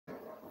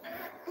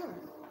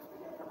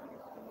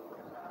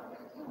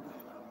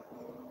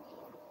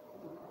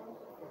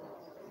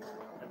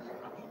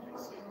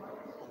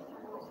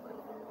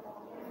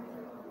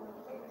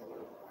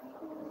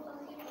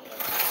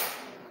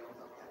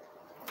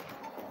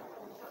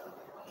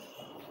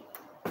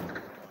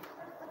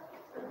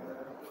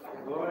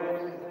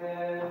Glory to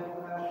Him who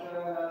has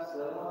shown us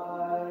the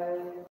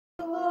light.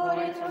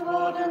 Glory to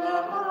God in the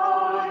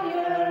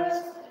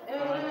highest, and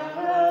in the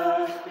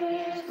earth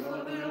peace,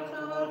 goodwill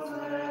towards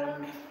men.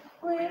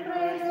 We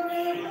praise you,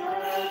 we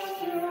bless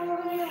you,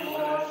 we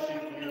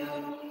worship you.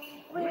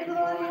 We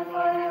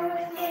glorify you,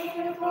 we thank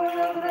you for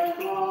your great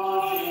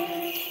glory.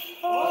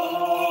 O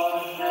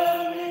Lord,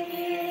 heavenly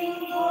King,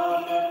 God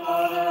the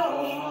Father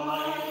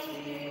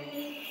Almighty.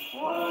 O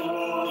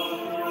Lord,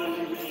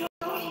 purity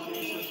begotten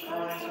Jesus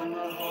Christ and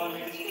the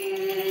Holy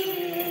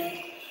Spirit.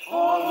 O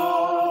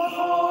Lord,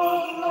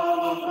 God,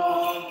 Lamb of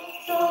God,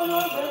 Son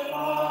of the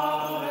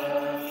Father,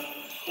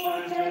 who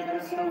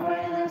takest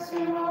away the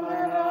sin of the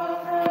world,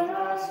 have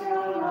mercy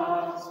on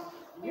us.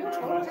 You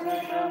will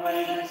take away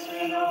the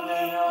sin of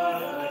the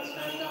world,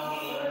 accept our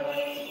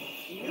praise.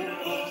 You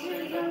will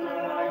sit at the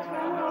right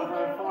hand of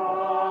the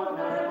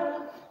Father,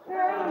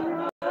 have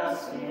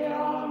mercy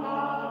on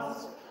us.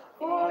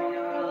 For you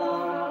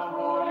alone are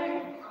holy,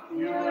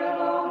 you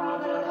alone are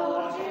the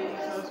Lord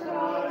Jesus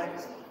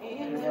Christ,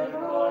 in the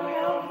glory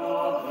of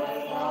God the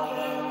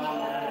Father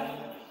Amen.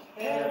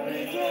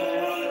 Every day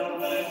I will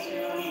bless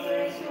you and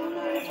praise your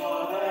name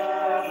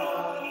forever,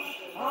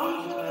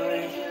 unto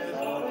ages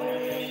of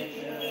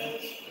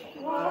ages.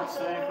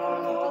 Vouchsafe, O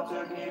Lord, to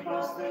keep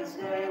us this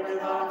day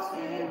without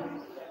sin.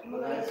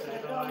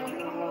 Blessed are you,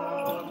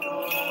 Lord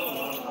God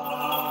our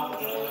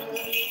Father,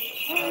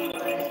 and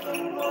praised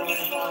and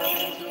glorified is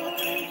your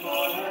name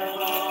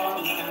forever.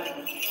 Amen.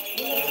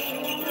 Let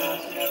your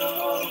mercy, O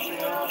Lord, be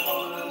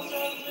upon us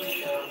and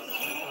free us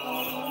from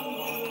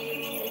all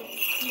evil.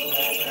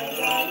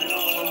 Blessed are you, O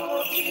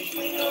Lord, teach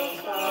me your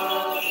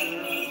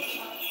statutes.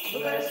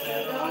 Blessed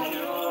are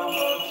you, O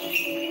Lord,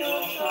 teach me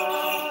your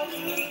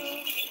statutes.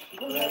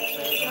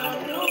 Blessed are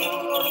you, O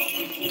Lord,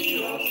 teach me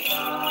your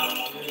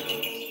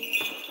statutes.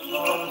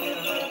 Lord, you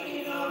have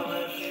been our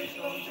refuge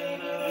from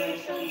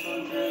generation to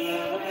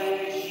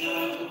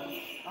generation.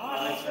 I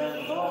said,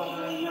 Lord,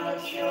 have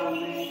mercy on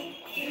me.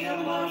 Hear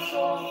my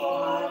soul,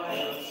 for I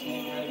have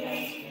sinned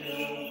against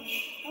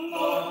you.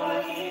 Lord, I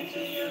plead to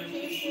you,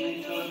 teach me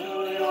to do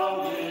your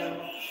will,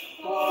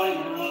 for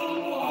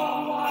you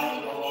are my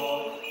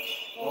Lord.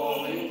 For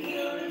with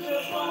you is the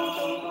fount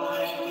of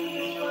life, and in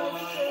your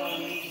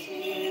heavenly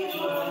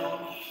seal.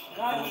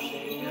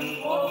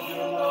 Continue forth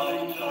your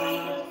loving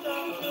kindness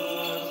unto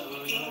us who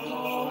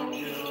know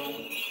you.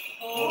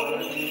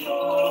 Holy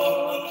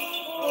God,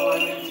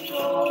 Holy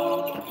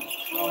Strong,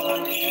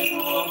 Holy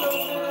Immortal,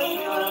 have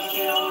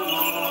mercy on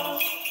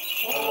us.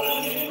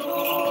 Holy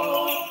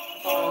God,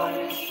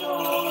 Holy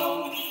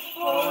Strong,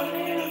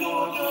 Holy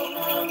Immortal,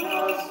 have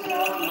mercy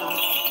on us.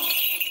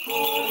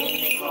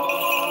 Holy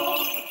God,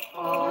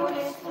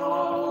 Holy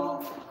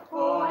Strong,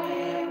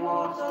 Holy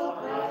Immortal,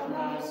 have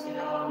mercy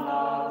on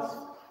us.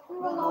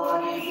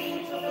 Glory be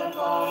to the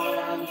Father,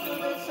 and to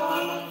the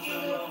Son, and to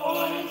the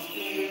Holy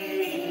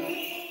Spirit,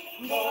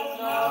 both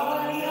now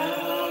and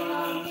ever, and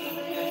unto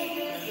the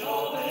ages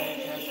of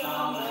ages.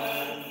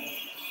 Amen.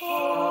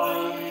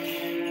 Holy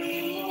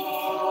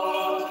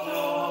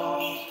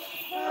Immortal,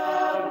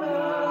 have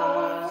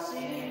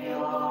mercy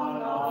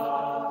on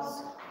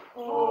us.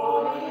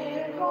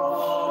 Holy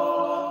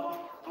God,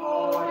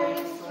 Holy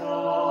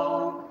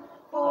Strong,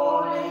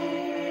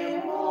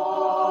 Holy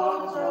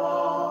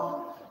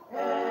Immortal,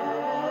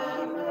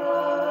 have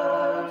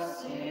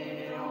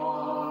mercy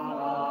on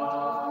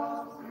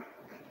us.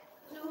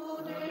 To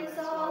the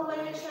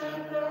salvation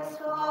has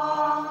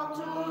come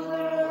to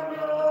the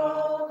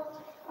world.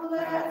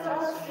 Let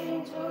us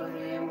sing to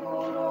him who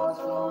rose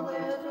from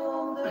the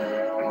tomb,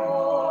 the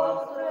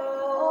author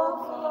of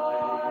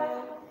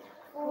life.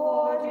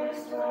 For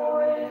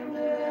destroying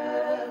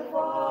death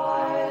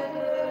by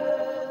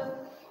death,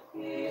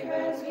 he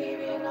has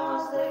given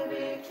us the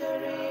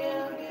victory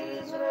and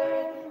his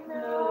great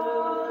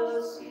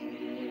mercy.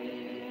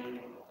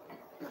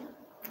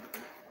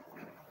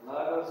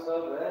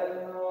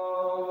 Благословенно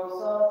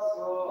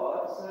Отцо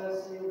Отца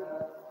Сына,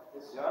 и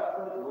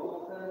Святого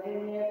Духа,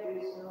 ныне и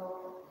присно,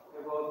 и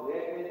во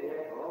веки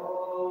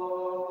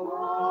веков.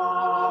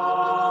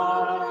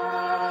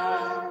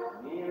 Amen.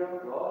 Миром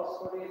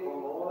Господи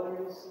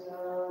помолимся.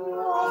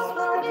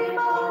 Господи,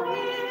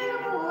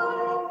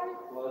 помилуй.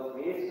 For the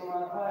peace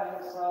and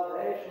kindness,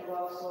 salvation of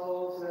our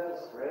souls, let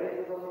us pray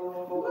to the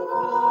Lord.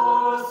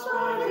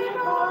 Господи,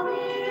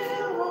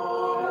 помилуй.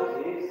 For the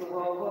peace of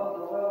all world,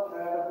 the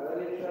welfare of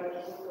early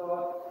churches of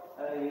God,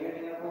 and the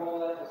union of all,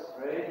 let us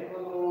pray to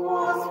the Lord.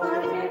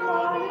 Господи,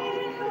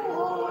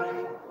 помилуй.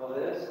 For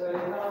this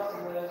great house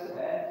and this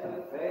end to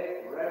faith,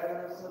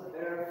 reverence, and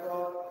fear of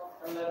God,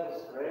 and let us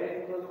pray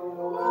to the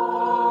Lord.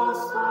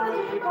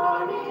 Господи,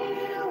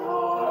 помилуй. Our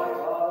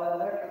Father, and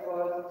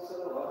electrified and so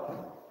on,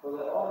 for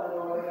the honor of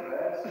our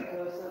prayers, and to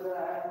the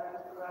land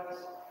of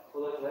Christ, for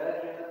the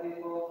clergy and the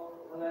people,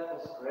 and let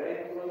us pray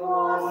to the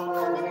Lord.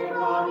 Господи,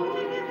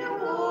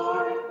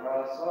 помилуй. For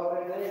our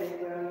sovereign Lady,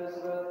 Queen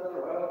Elizabeth, the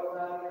royal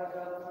family of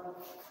heaven,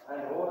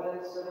 and all in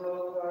civil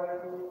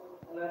authority,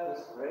 and let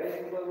us pray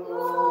to the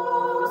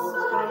Lord.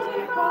 Господи,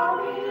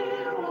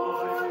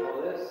 помилуй. For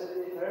this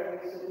city,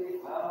 perfect city,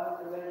 power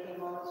and religion,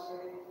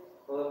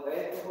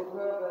 faithful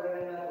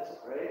brethren, let us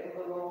pray to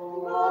the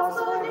Lord.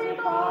 Господи,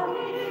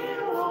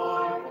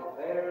 помилуй. For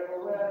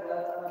favorable weather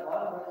and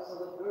abundance of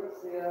the fruits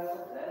of the earth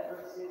and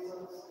temperate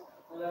seasons,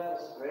 let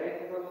us pray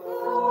to the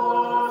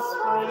Lord.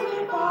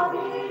 Господи,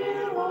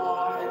 помилуй.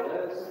 For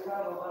those who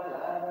travel by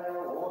land and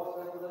air,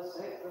 water, for the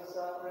sick, the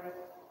suffering,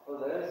 for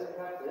those in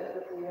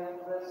captivity and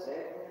for their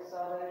safety and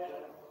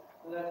salvation,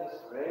 let us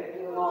pray to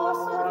the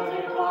Господи,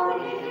 Lord.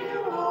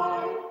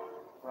 помилуй.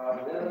 For our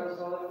deliverance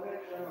of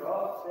affliction,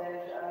 wrath,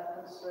 danger, and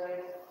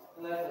constraint,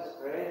 let us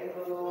pray to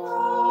the Lord.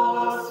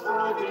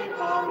 Господи, Lord,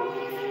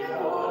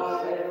 помилуй.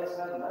 save us,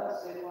 have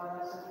mercy upon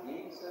us, and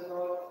keep us, O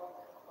God,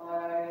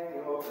 by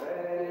your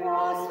grace.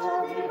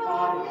 Господи,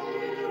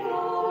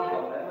 помилуй.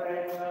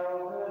 Commemorate our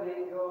holy,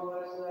 your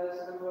most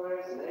blessed and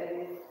glorious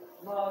Lady,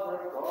 Mother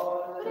of God,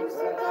 and the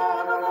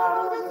Пресвятая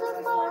Богородица,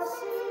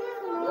 спаси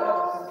Let нас.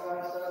 us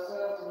entrust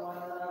ourselves to one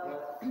another,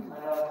 and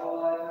our whole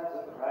life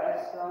unto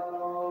Christ our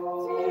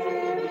Lord.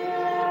 Тебе,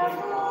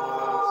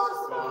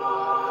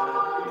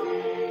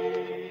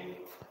 Господи.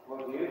 For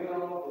you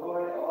alone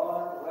glory,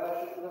 honor, and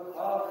worship to the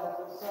Father, and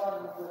to the Son,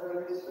 and to the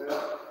Holy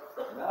Spirit,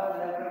 now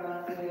and ever, and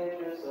unto the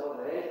ages of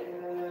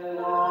ages.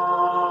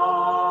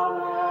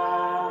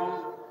 Amen.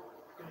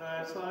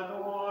 Bless the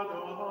Lord, O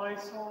my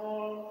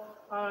soul,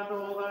 and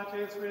all that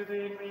is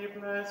within me,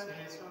 bless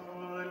his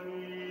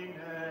holy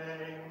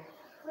name.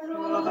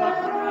 Through the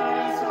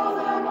grace of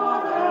the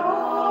Mother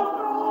of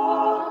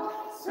God,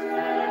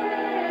 save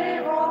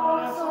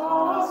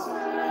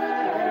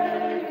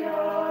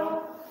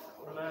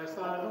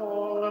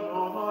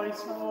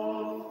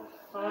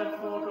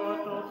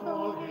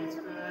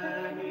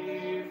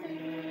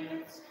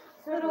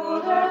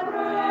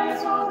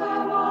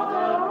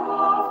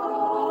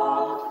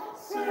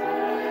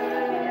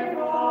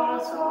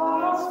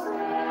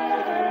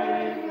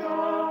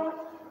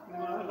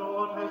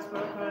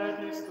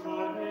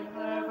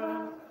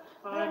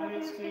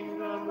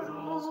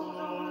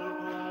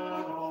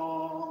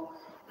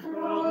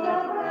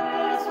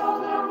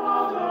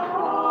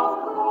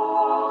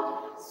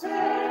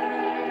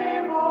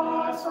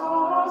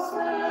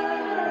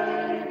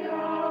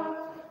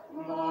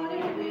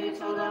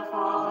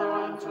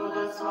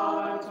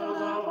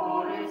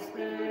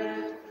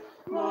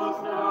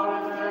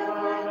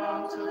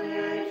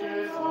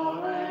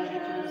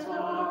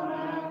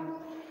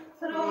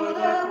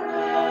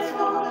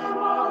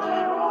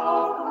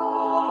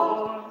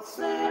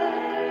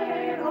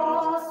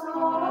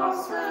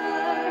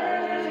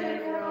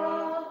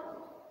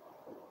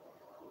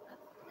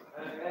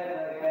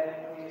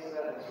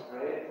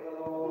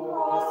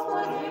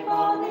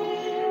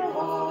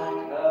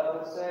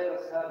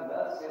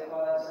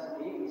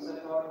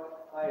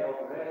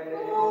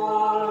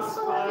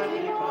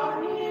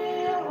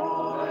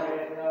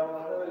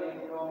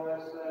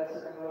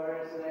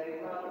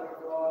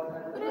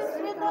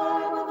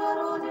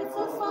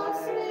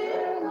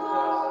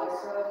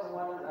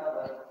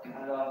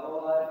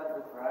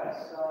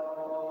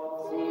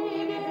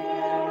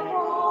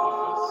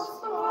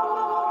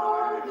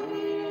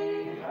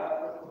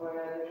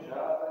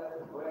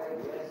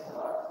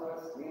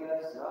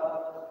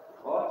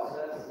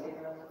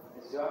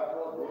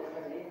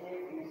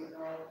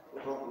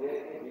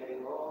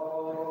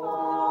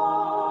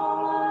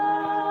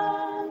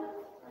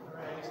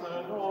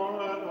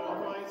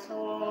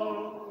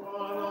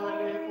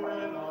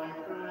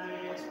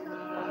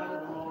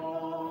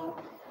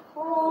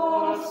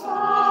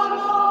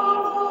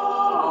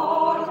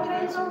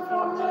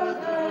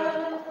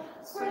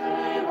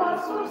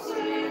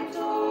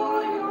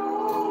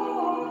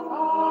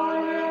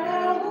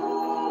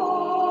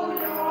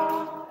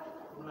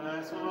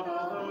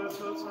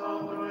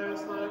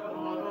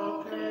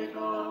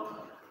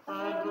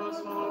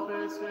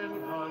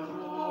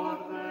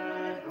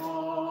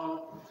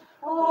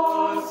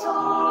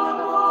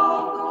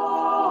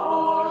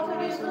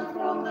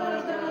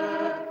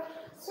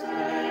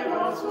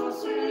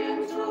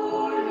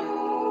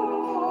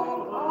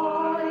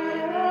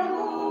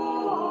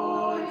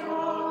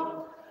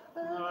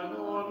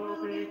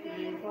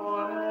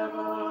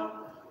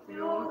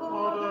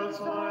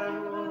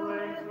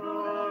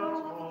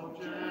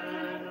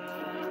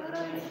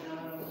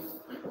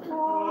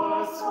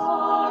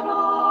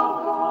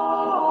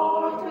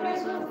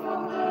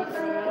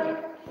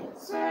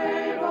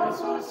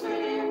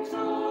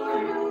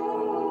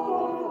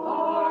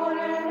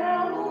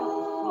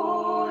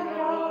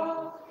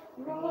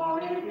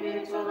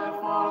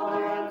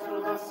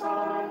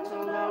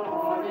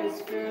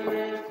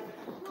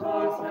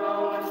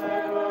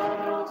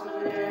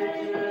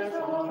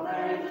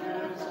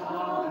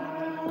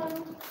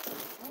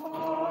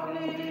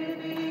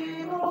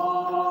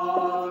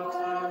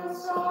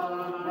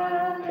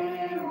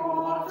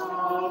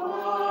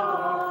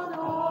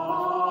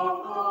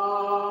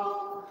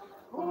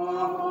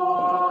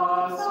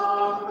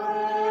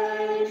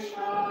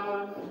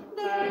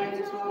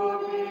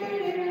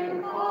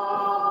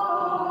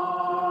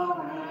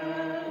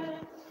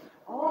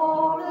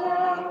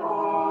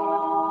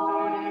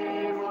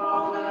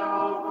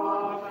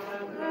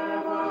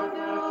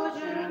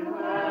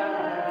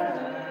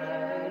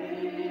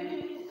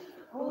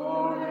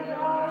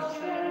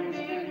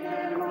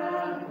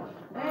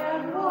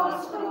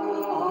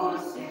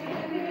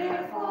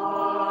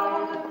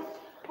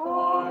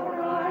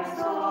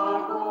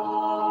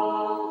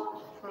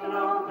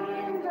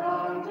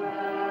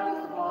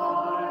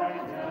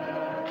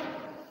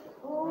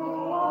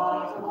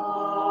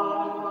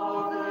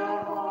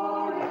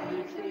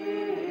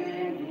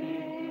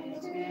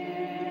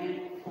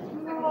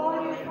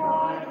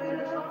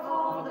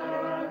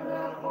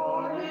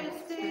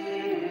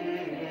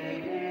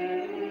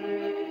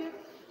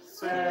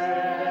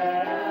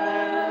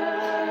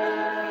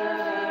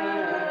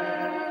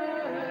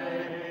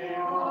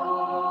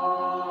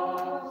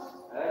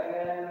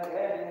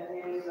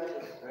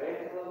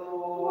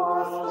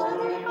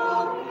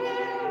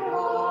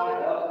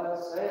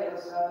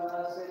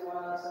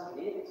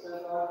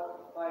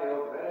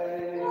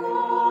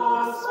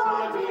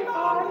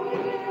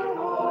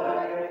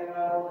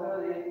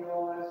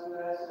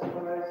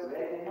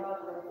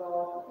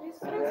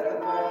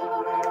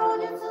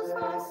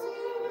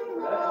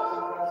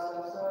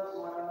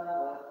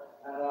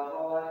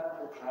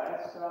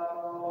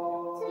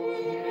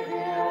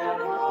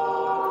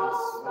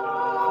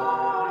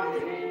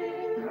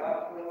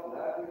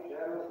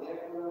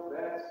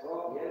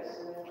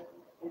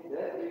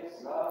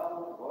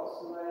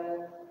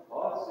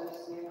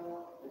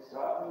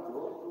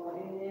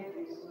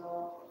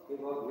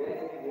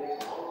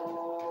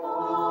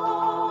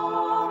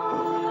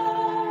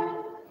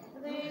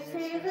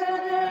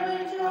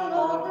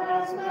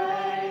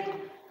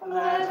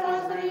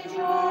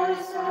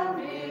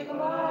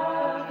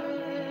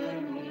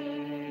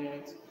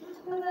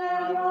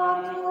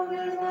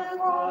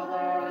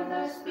Father, and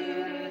the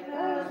Spirit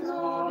has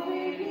no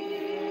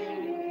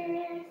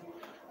beginning.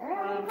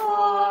 And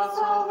for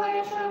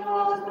salvation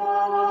was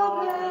born of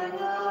the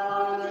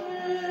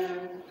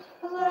Virgin.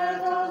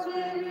 Let us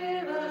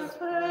believers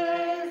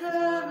praise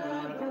and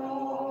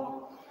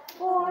adore.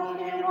 For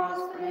he was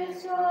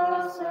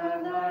precious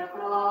and the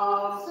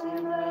cross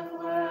in the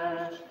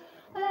flesh,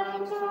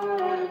 and to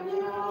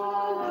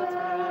endure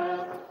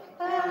death,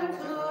 and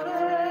to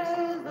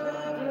raise the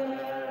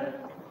dead.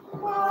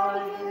 By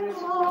his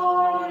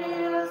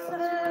glorious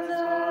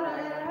resurrection,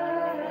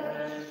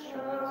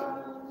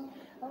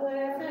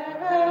 let the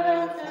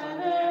heavens and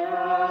the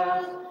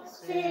earth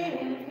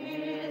sing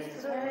his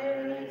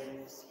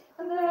praise.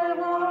 The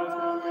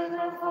mortal and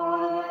the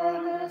Father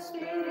and the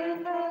Spirit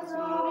has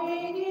no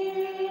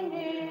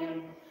beginning,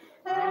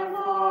 and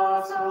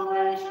for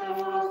salvation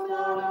was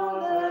born of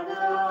the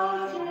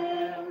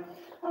Virgin.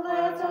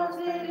 Let us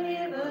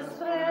believers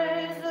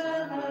praise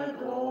and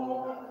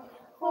adore.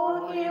 For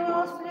he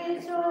was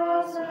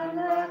precious and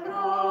the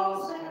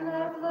cross in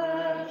the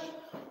flesh,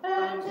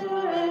 and to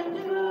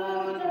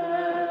endure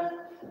death,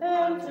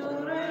 and to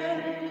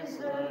raise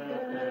the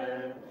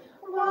dead,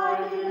 by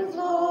his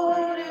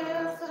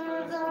glorious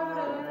resurrection.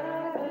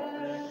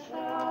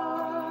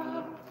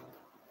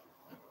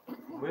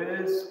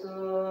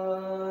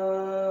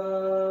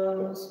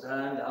 Wisdom,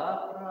 stand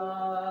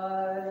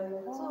upright.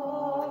 So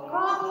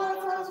come, let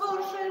us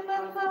worship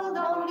and fall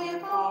down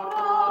before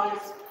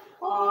Christ,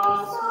 our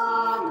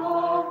Son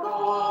of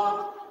God,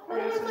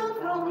 risen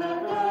from the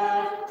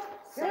dead.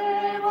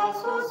 Save us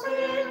who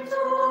sing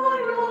to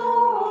you.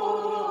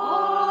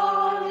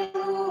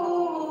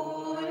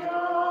 Hallelujah.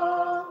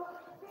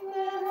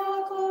 Then our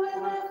two in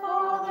the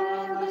Father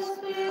and the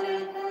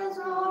Spirit has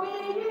no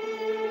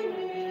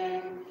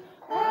beginning,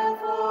 and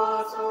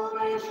for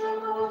salvation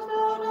was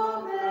born of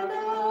the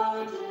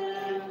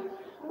Virgin.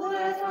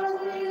 Let us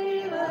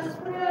believers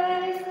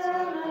praise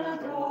and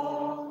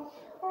adore.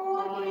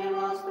 For he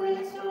was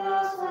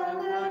precious and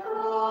the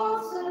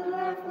cross in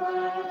the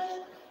flesh,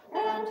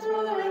 and to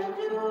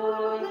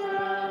endure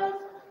death,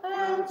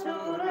 and to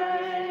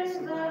raise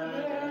the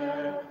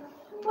dead,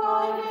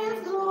 by his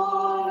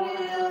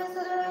glorious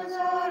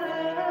resurrection.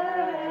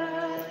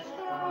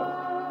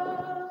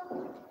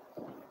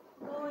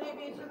 Glory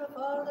be to the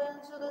Father,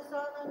 and to the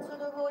Son, and to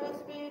the Holy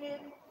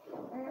Spirit,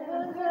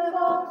 and the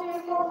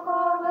bountiful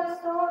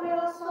harvest of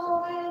your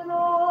soul in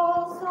all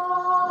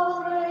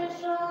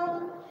salvation,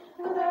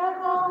 the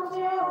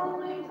bounty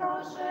only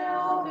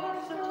shall be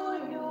to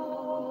you,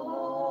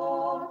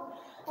 Lord.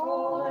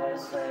 All the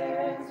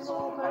saints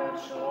who have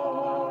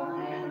shown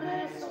in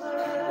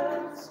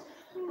excellence,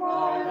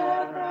 by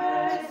their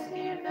praise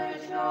keep the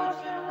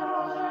church and our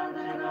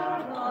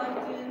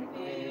life in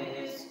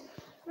peace.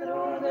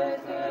 Through the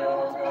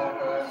field of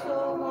the so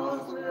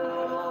most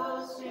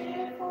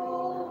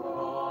merciful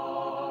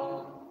God.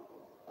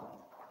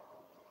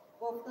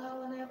 Both now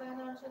and ever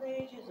and unto the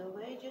ages of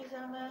ages.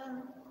 Amen.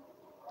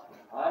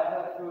 I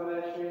have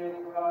foolishly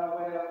run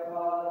away, O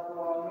Father,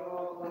 from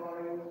your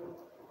glory.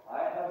 I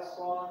have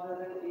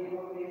squandered in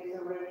evil deeds the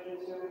riches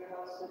you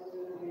entrusted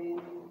to me.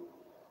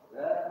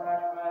 That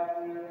might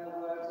hear the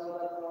words of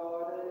the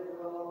Lord is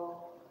Lord.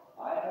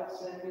 I have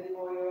sinned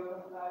before your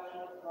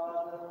compassionate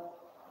Father.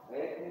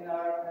 Make me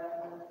now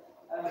repentant,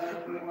 and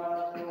make me one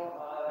of your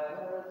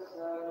hired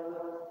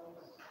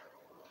servants.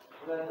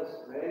 Let us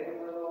pray to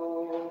the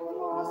Lord.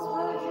 Most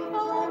mighty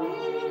Lord,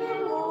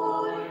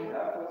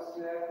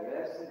 Якостях,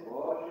 если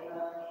Божий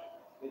наш,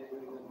 ведь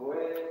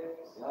Твое,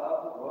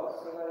 славу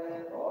Господа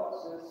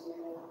Отца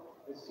Сил,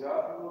 и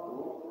всякому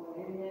Духу,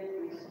 ныне и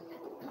присно,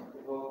 и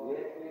во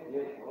веки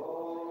веков.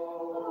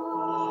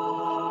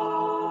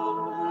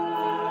 Amen.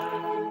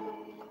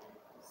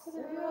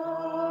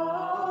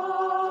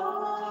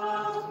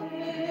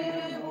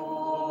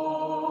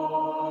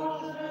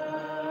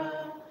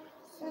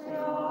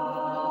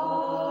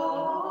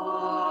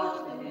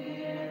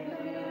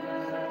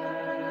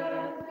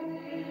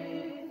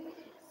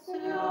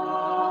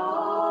 Lord,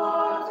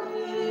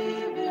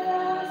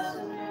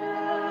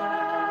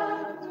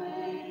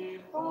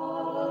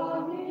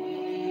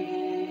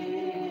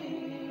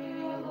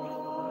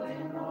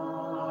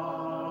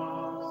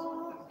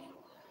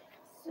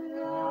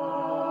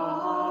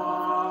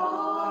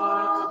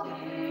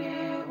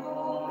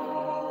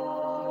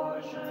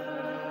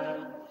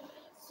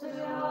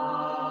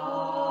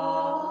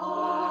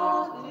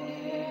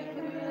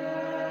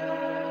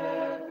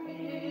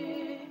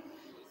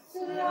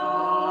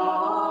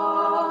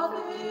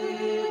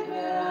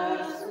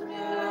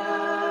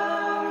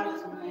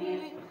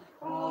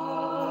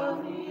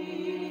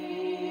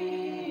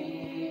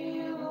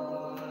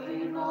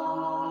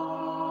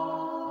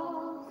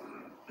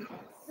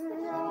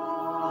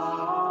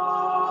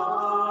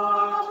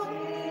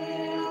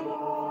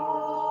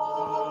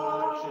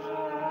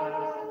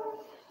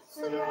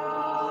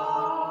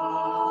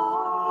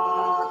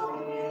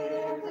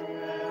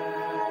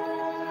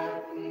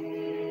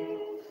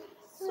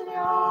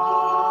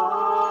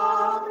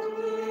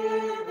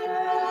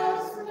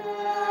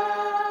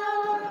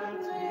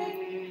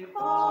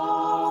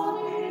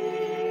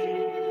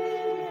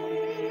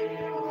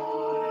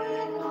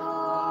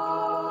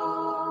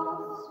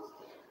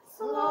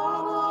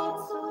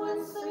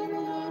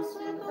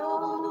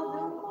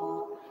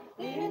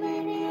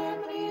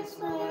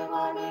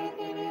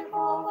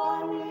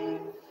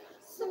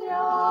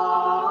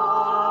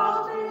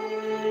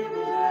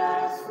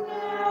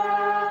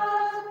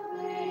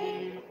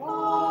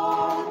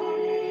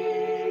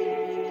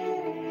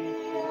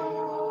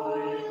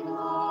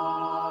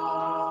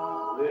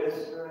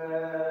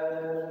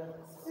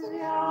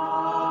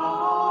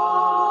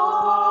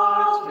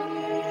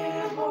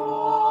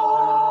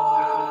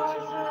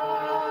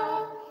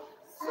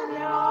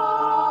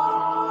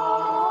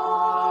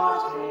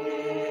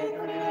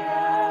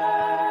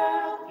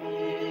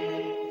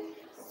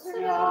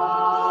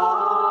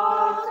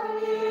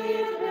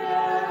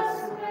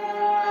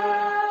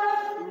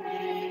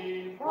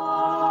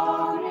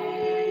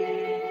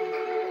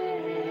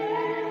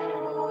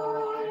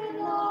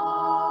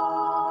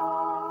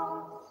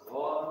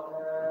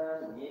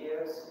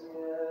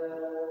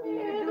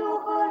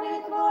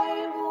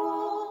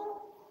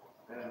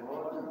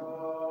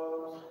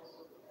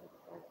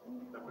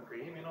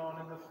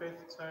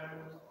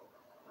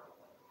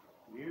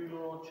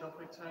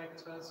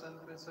 protect us and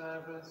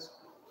preserve us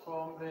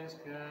from this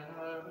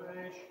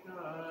generation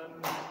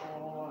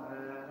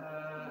forever.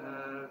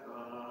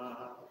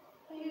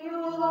 You,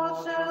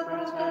 Lord, shall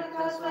protect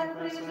us and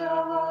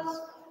preserve us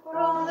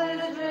from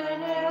this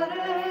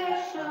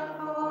generation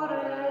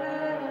forever.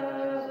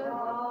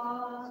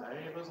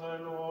 Save us, O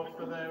Lord,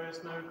 for there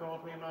is no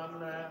godly man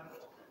left,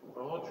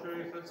 for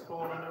truth has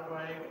fallen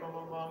away from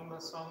among the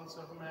sons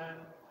of men.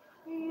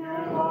 You,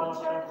 Lord,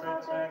 shall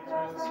protect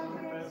us and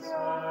preserve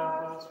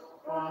us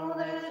from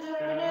this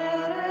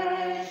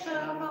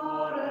generation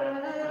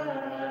forever.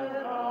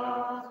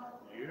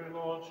 You,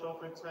 Lord, shall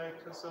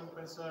protect us and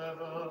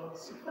preserve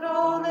us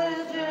From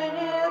this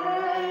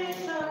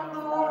generation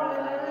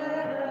forever.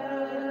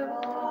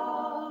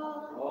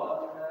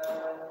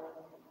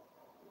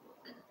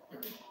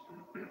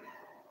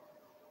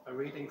 A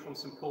reading from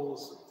St.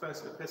 Paul's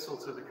first epistle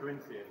to the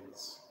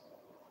Corinthians.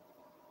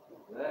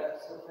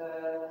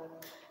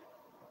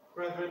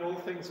 Brethren, all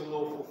things are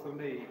lawful for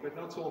me, but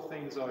not all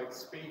things are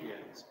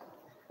expedient.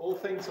 All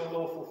things are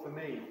lawful for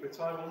me, but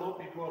I will not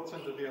be brought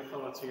under the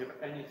authority of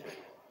anything.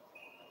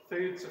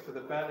 Foods are for the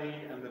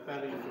belly, and the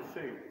belly for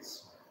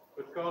foods,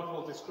 but God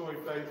will destroy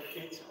both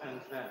it and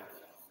them.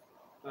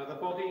 Now the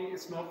body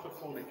is not for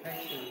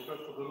fornication, but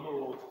for the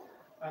Lord,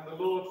 and the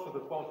Lord for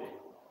the body.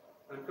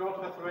 And God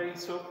hath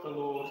raised up the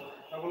Lord,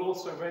 and will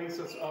also raise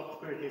us up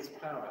through his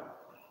power.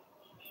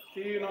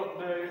 Do you not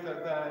know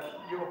that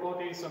your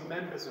bodies are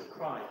members of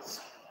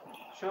Christ?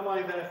 Shall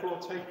I therefore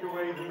take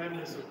away the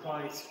members of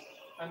Christ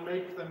and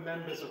make them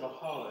members of a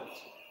harlot?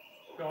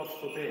 God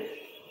forbid.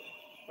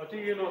 Or do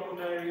you not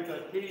know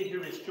that he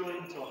who is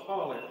joined to a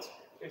harlot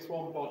is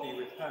one body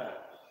with her?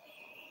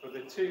 For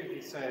the two,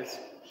 he says,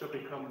 shall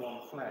become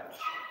one flesh.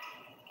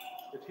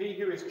 But he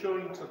who is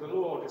joined to the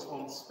Lord is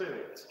one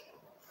spirit.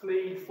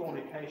 Flee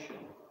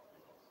fornication.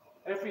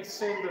 Every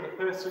sin that a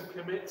person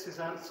commits is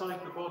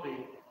outside the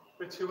body,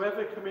 but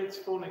whoever commits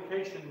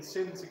fornication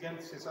sins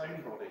against his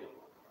own body.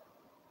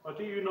 Or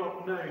do you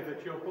not know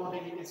that your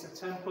body is a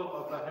temple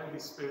of the Holy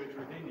Spirit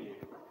within you,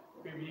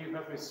 whom you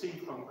have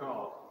received from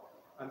God,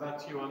 and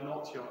that you are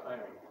not your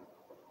own,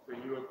 for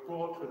you are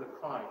bought with a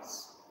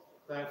price?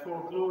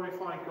 Therefore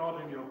glorify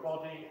God in your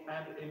body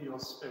and in your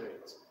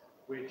spirit,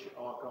 which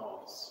are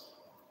God's.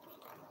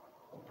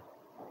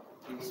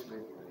 Peace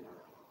with you.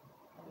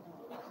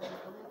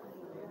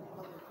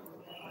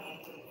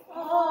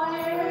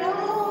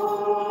 Hallelujah,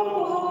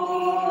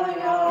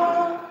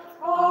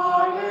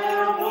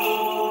 hallelujah,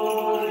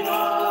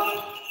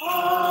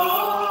 hallelujah.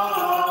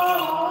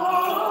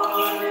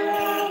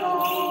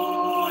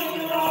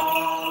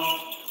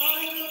 I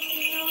will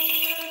sing of the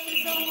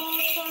mercies of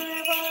Lord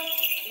forever.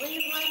 With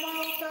my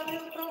mouth I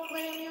will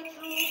proclaim your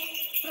truth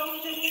from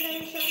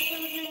generation to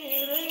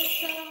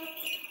generation.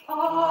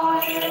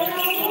 Hallelujah.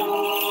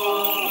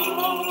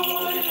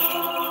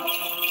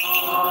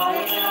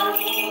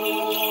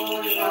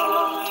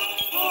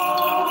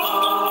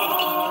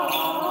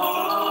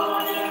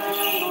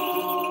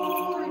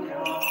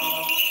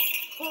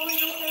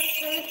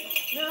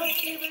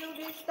 Mercy will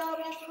be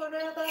established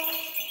forever.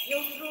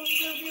 Your throne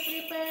will be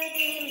prepared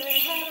in the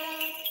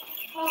heavens.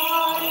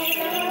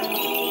 Hallelujah.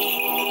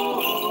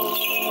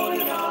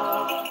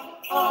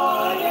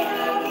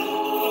 Hallelujah.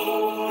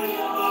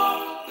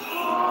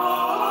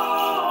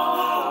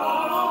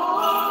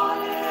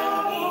 Hallelujah.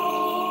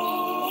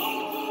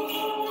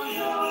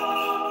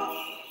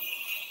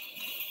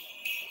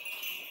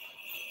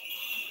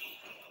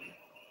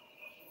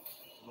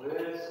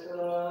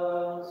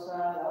 Wisdom,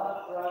 stand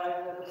upright,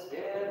 let us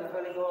hear the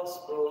Holy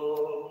Gospel.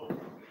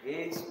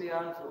 Peace be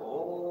unto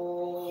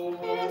all.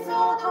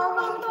 Exalt our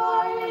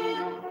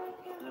Lord.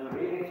 The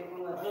reading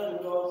from the Holy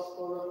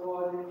Gospel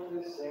according to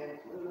St.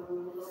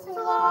 Luke.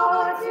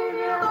 Slava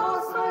Тебе,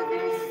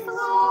 Господи,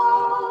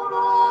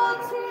 slava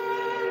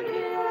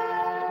Тебе.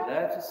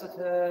 Let us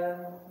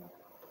attend.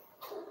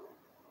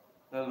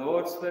 The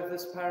Lord spoke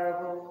this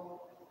parable.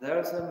 There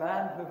was a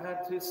man who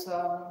had 2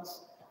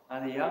 sons,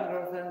 and the younger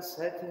of them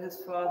said to his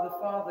father,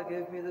 Father,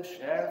 give me the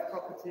share of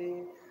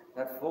property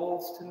that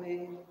falls to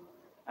me.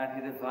 And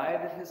he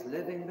divided his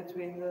living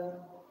between them.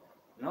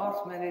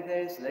 Not many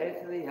days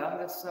later, the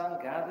younger son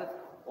gathered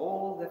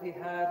all that he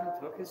had and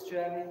took his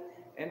journey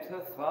into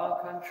a far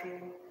country,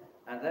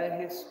 and there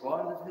he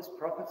squandered his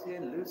property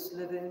in loose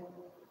living.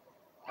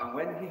 And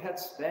when he had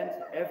spent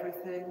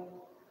everything,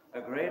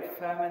 a great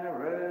famine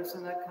arose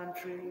in that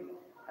country,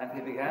 and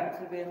he began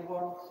to be in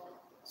want.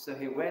 So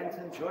he went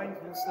and joined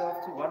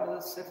himself to one of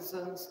the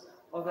citizens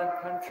of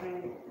that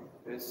country,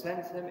 who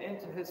sent him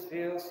into his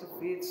fields to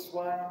feed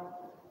swine.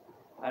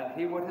 And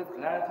he would have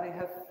gladly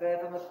have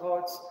fed on the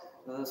pods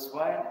that the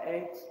swine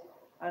ate,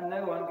 and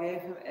no one gave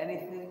him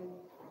anything.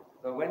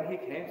 But when he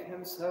came to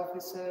himself,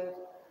 he said,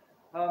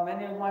 How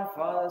many of my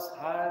father's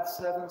hired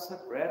servants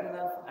have bread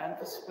enough and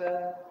to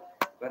spare,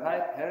 but I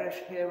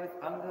perish here with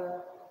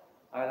hunger?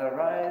 I'll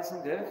arise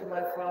and go to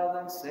my father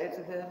and say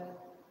to him,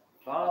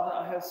 Father,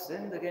 I have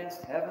sinned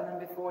against heaven and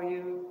before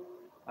you.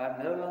 I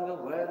am no longer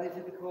worthy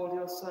to be called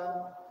your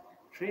son.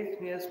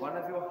 Treat me as one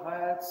of your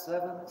hired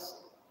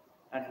servants.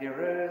 And he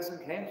arose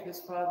and came to his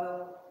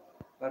father.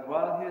 But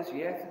while he was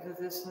yet at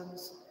a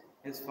distance,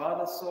 his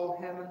father saw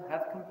him and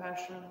had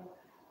compassion,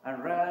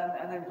 and ran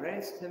and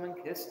embraced him and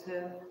kissed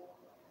him.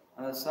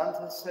 And the son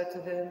said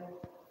to him,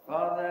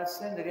 Father, I have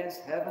sinned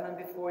against heaven and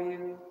before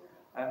you.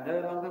 I am no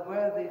longer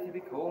worthy to be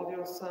called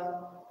your son.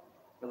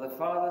 But the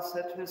father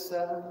said to his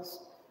servants,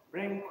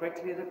 Bring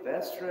quickly the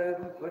best robe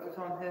and put it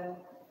on him.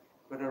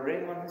 Put a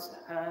ring on his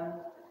hand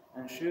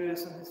and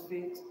shoes on his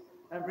feet,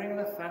 and bring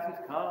the fatted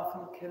calf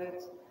and kill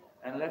it,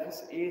 and let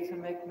us eat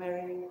and make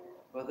merry.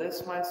 For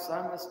this my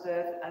son was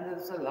dead and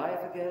is alive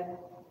again.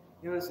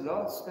 He was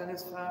lost and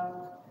is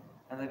found.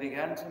 And they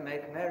began to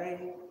make merry.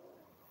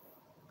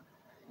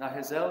 Now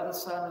his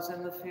eldest son was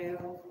in the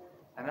field,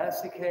 and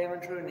as he came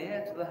and drew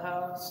near to the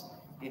house,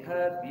 he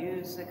heard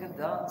music and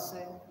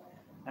dancing.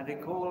 And he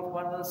called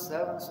one of the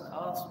servants and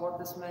asked what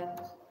this meant.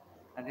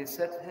 And he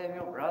said to him,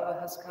 Your brother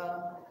has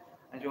come,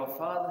 and your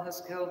father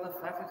has killed the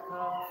fatted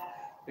calf,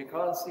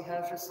 because he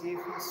has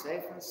received him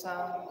safe and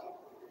sound.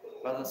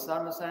 But the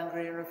son was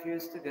angry and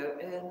refused to go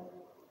in.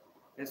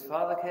 His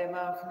father came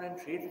out and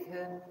entreated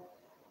him,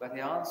 but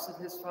he answered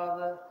his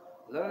father,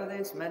 Lo,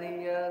 these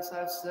many years I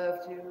have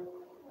served you,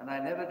 and I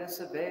never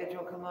disobeyed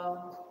your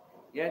command.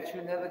 Yet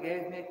you never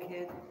gave me a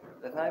kid,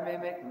 that I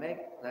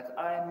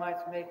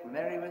might make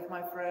merry with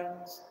my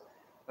friends.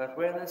 But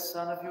when this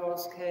son of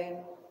yours came,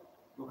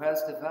 who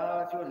has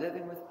devoured your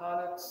living with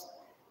harlots,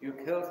 you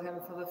killed him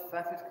for the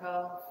fatted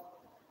calf.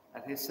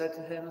 And he said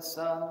to him,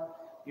 Son,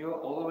 you are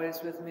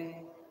always with me,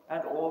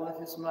 and all that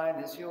is mine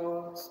is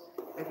yours.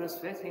 It was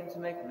fitting to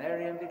make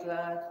merry and be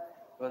glad,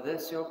 for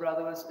this your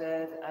brother was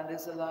dead and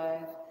is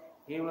alive.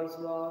 He was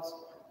lost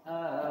and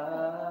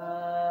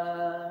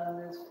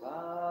is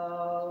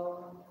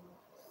found.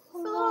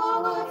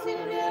 Слава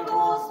Тебе,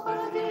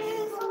 Господи,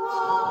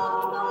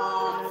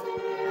 слава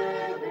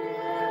Тебе.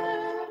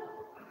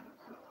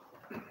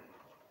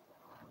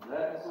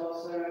 Let us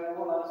also in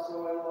all our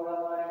soul and all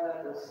our mind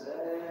let us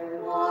say,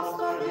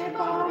 Господи,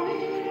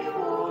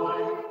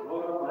 помилуй.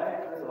 Lord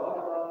Almighty, Lord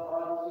of our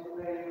fathers, we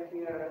pray you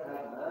hear and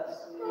have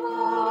mercy.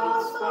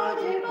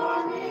 Господи,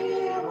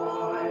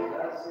 помилуй.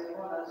 Mercy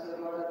upon us, O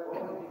Lord,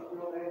 according to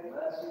your great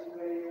mercy, we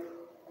pray you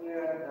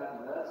hear and have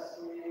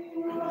mercy.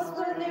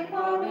 Господи,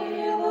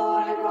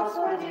 помилуй,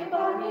 Господи,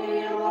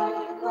 помилуй,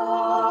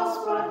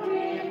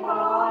 Господи,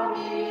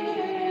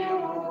 помилуй.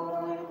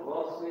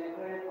 Also we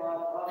pray for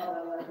our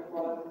Father and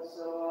for the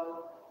soul,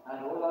 and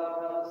all our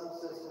brothers and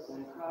sisters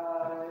in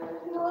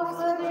Christ.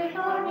 Господи,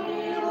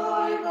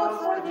 помилуй,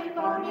 Господи,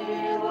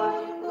 помилуй,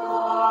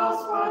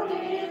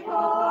 Господи,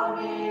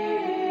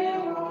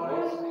 помилуй.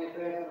 Also we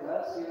pray for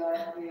mercy,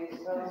 life, peace,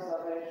 health,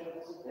 salvation,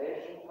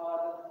 visitation,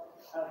 pardon,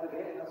 and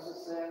forgiveness of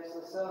sins,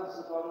 the servants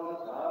of God, all the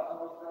powerful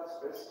of God's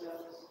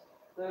Christians,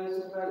 those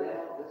who fell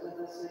ill, visit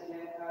the city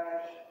and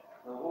parish,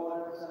 the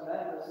wardens and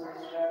members of the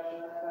church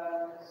and their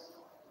families,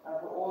 and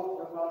for all who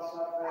have lost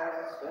our prayers,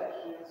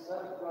 especially the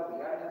Son of God,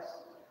 youngest,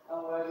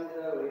 unworthy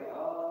though we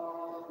are.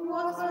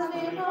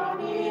 Господи,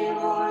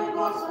 помилуй,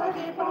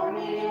 Господи,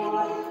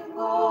 помилуй,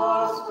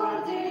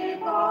 Господи,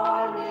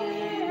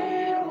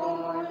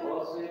 помилуй.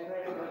 Also we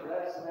pray for the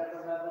blessed and ever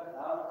remembered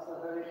counts, the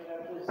holy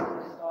churches in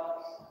this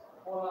class,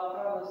 all our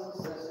brothers and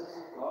sisters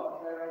who God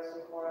carries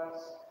before us,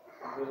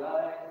 and who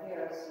lie and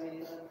hear us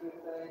sleep in true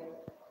faith,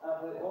 and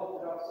for the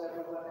Orthodox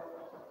everywhere,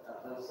 and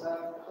for the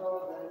servant of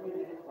God, the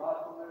newly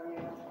departed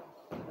Maria,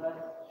 that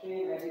she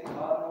may be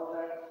pardoned all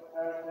their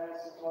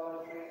penances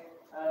voluntary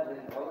and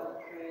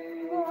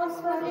involuntary.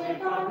 Господи,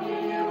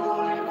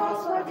 помилуй,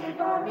 Господи,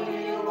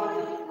 помилуй,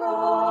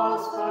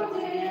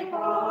 Господи,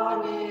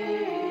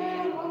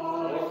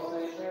 помилуй. Also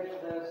we pray for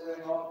those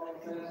doing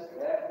offerings, those who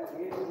care for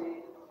beauty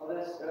of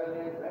this holy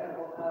and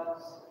venerable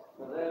house,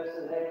 for those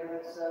who labor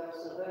in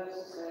service of those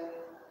who sin,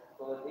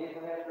 for the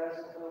people here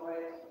present who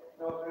wait,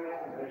 your great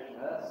and rich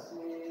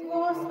mercy.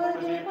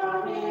 Господи,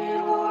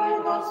 помилуй,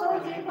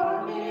 Господи,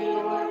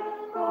 помилуй,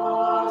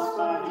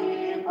 Господи,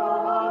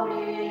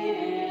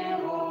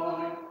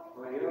 помилуй.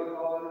 For you,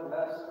 Lord, and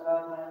mercy,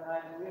 love, and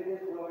beauty,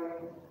 glory,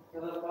 to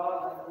the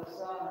Father, and to the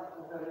Son, and to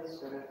the Holy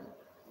Spirit,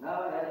 now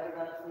and ever,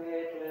 and to the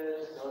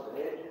ages of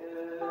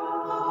ages. Amen.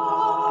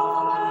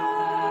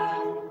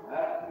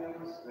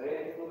 Matthew's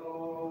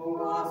faithful.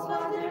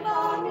 Господи,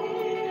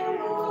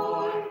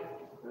 помилуй.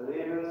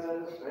 Believers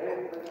and pray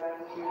for the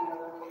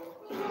grandchildren.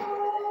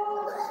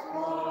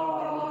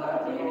 Господи,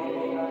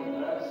 помилуй.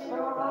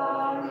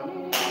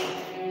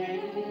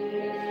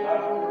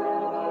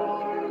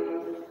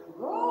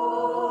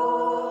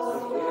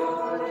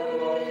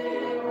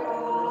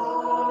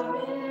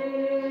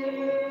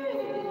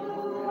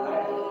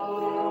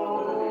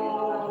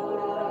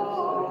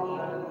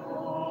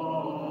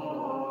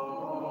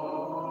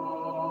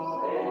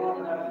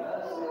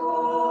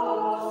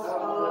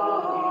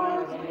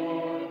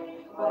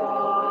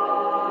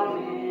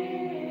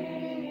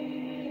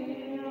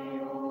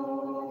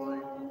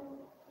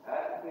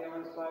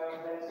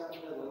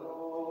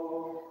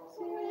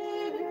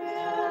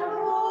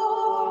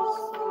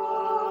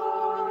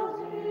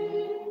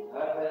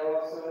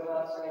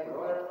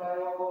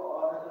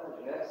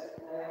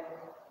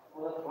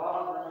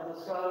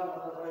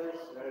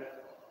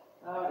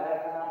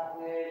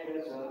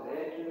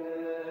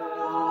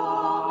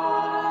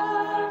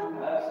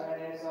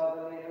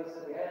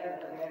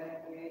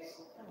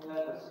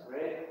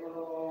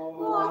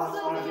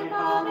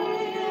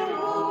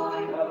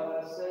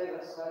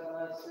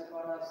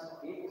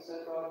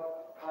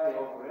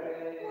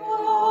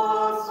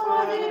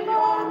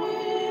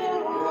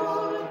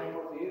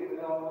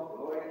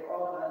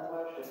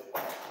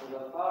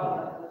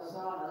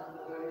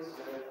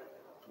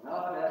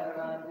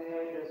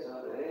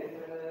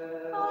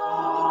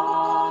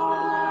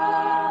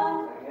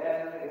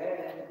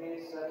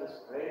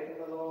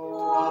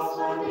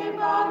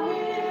 thou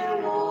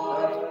near,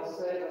 Lord. Lord,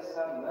 save us,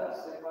 have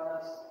mercy upon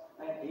us,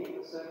 and keep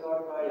us, O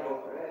God, by your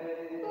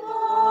grace.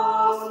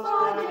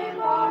 Standing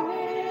thou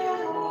near,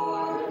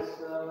 Lord.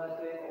 Wisdom, that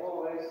they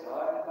always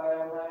guarded by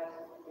your might,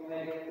 we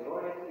may give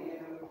glory to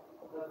you,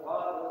 the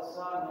Father, the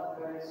Son, and the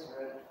Holy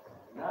Spirit,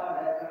 now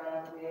and ever,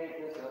 and to the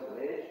ages of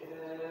ages.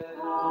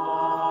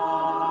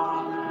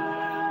 Amen.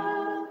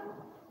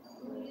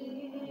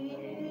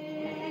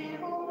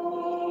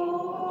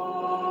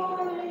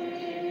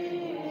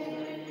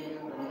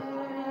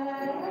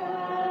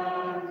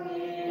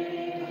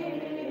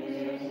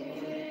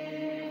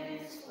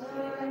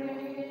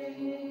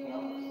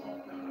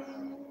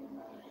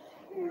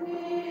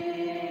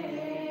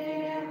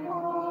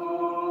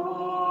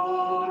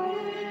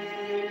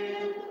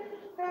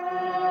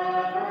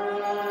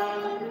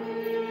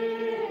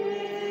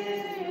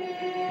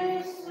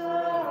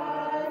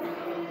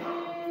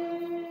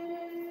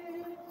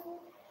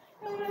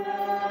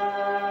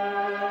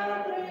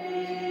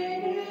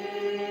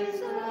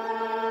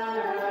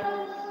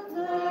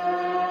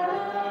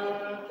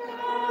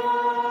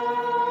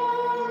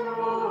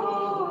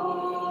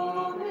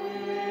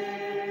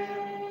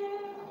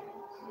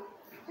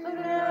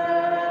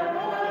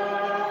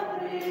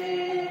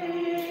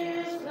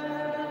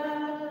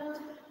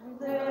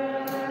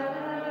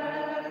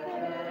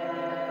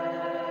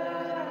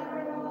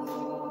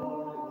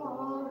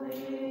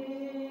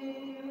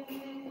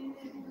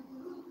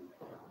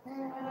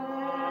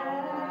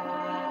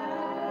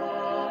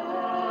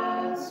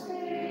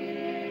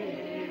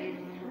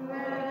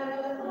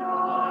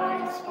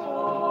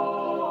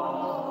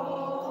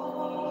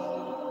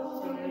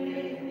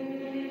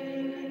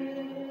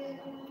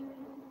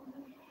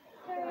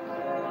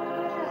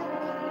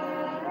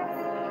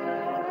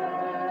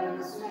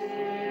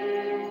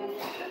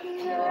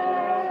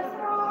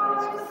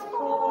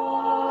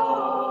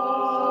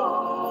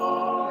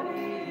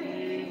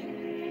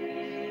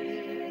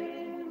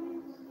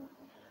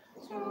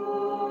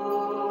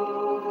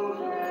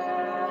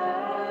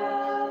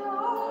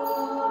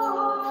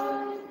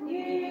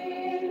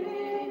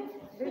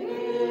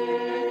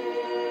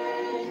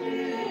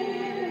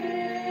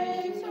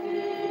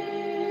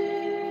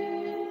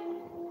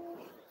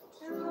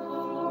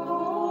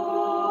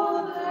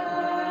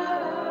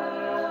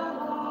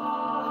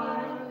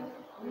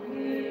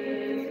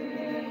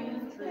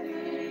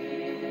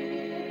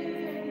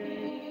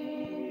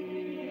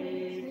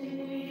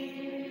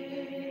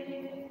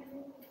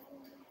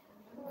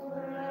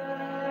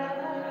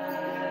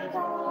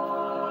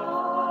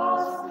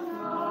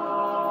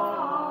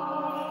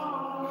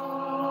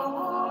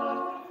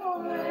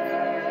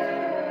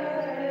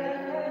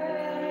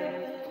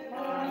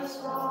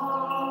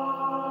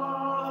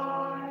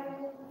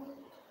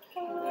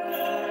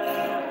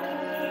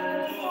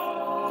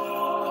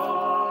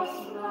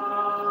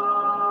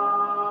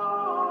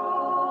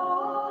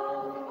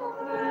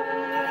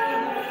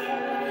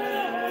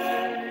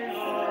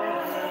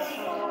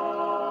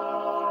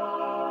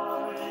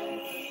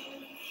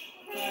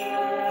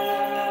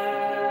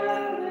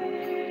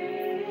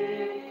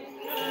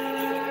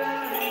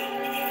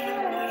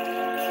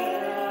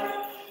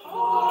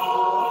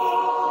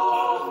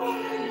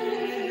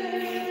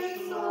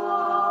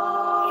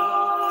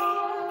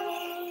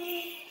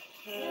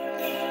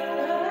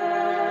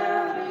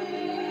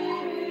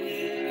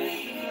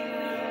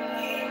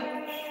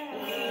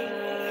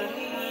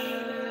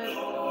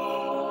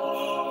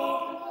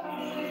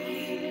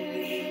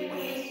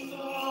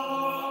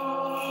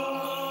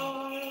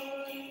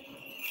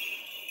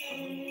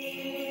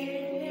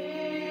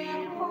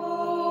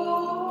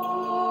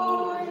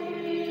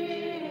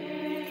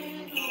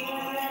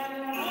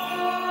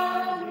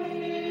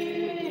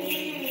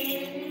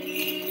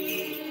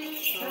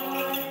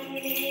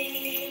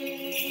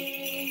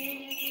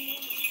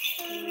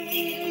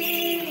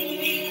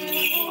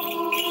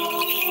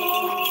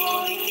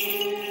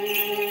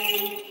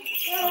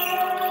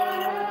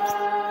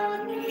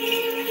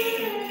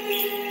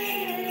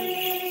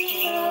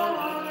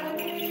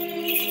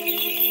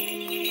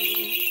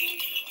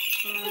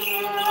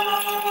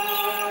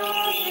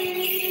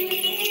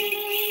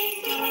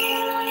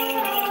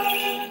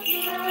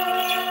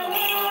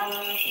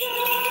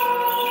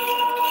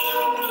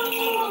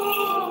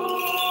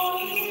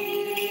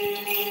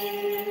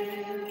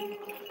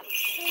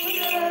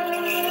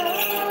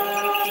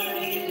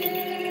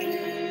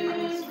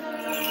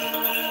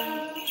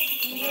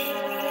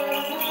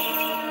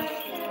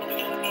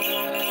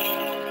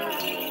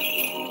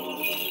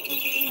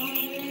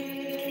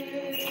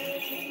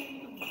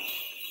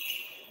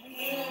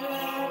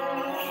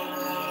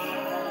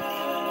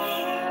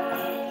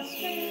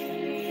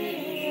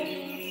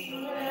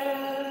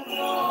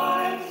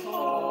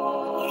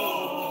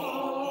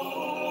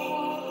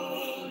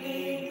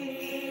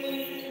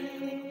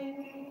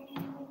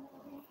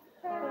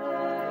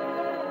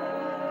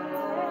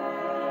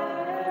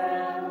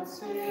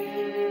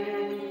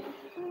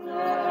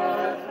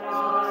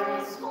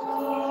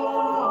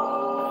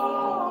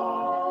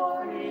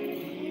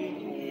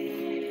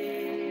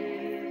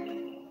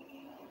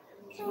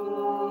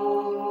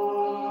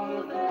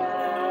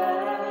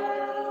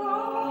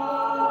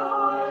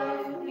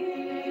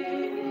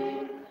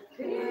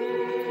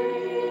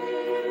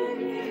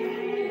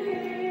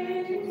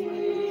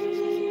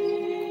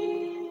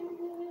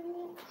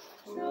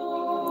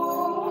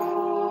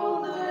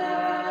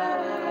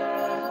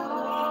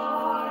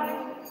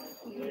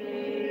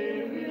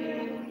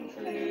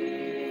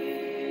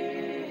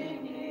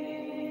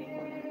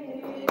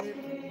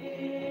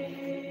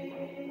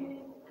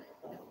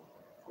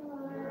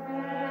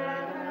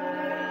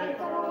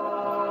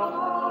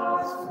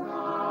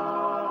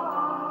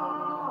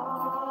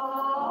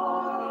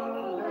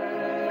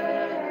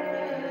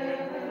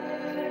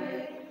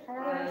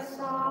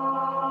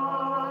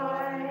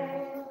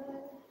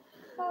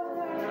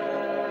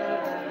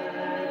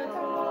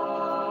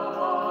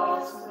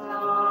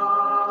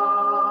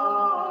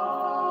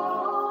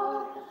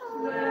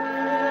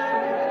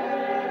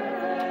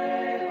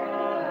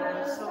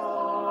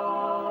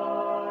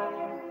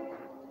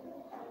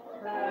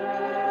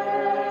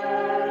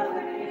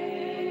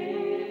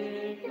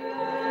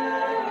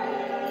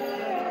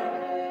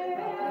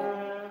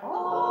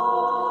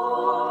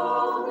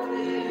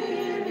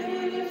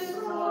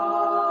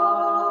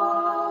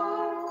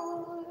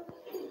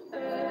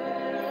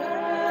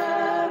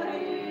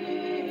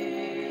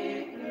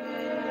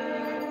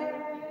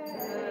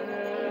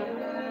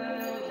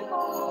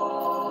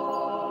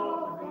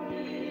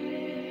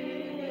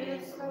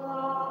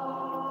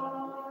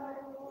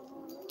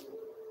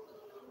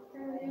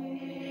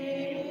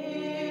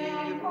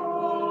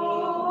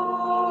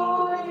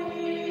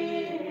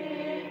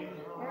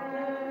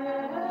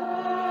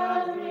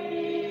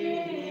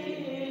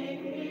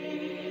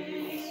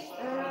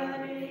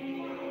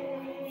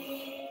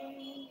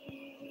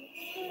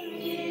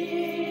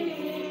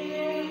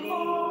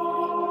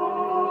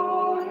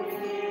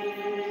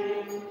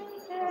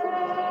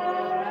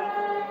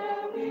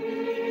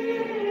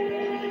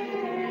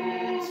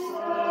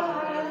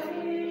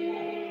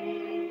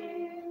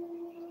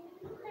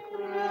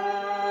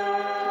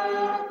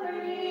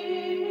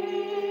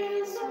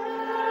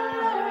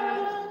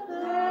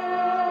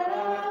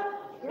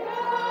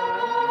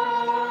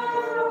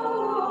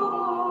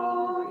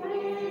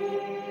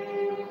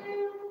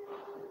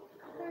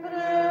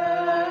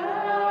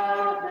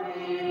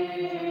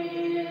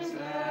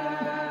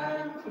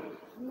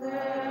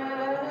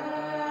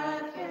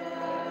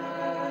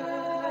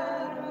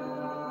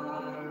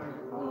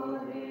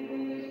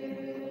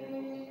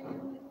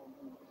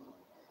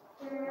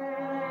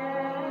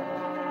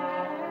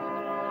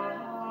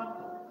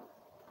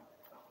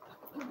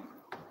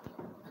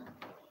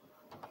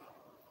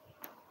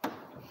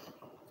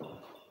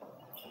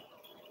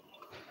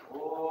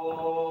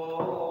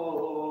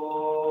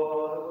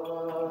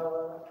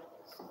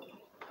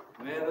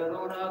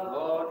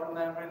 God,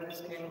 remembering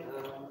his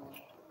kingdom,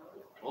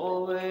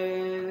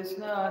 always,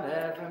 now and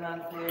ever,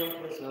 and the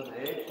ages of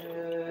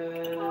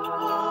ages.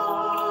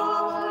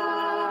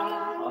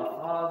 Our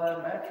Father,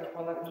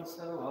 Metropolitan,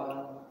 so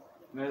on.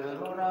 May the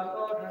Lord our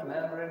God,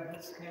 remembering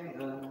his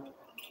kingdom,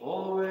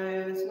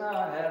 always,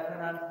 now and ever,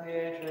 and the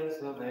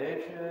ages of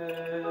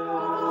ages.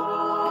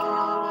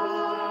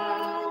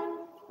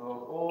 For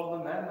all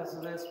the members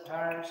of this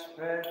parish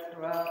spread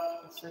throughout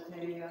the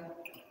city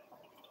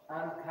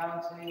and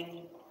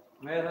county,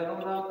 may the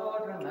Lord our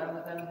God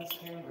remember them in his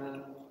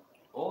kingdom,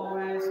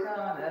 always,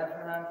 now and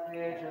ever, and the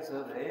ages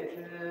of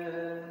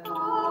ages.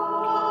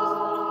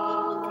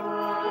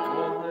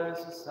 All those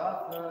who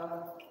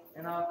suffer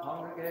in our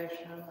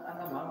congregation and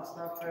amongst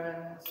our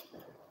friends,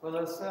 for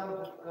the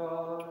servant of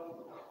God,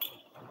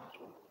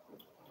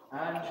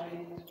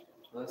 Angie,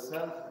 for the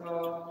servant of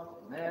God,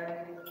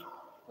 Mary,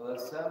 for the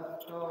servant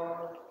of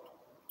God,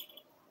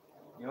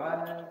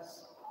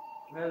 Johannes,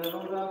 may the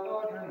Lord our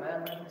God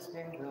remember his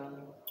kingdom,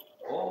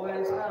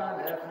 always, now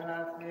and ever,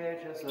 and the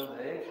ages of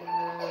ages.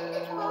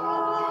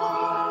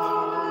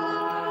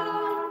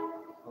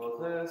 For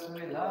those whom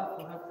we love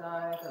who have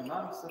died,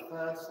 amongst the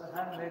first, the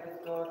handmaid of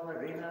God,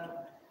 Marina,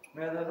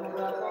 may the Lord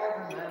our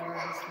God remember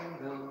his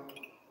kingdom,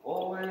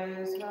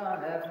 always, now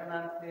and ever,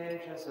 and the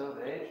ages of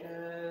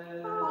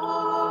ages.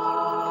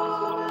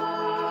 All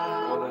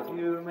of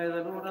you, may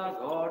the Lord our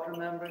God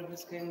remember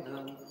his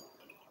kingdom,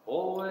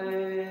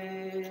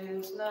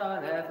 always, now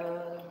and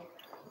ever,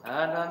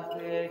 and unto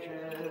the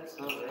ages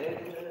of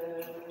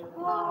ages.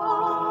 Amen.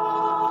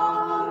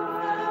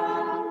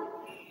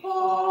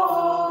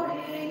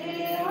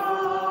 Holy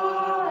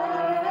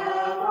are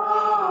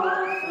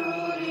ever to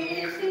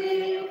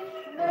receive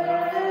the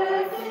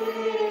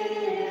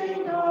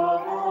King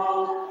of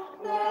all,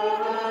 the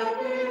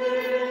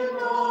King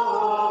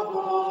of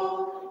all,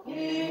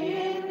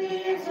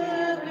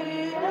 invisibly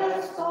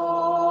exalted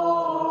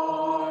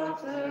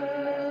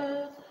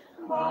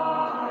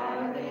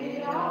by the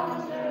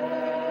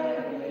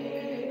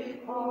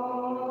angelic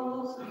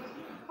host.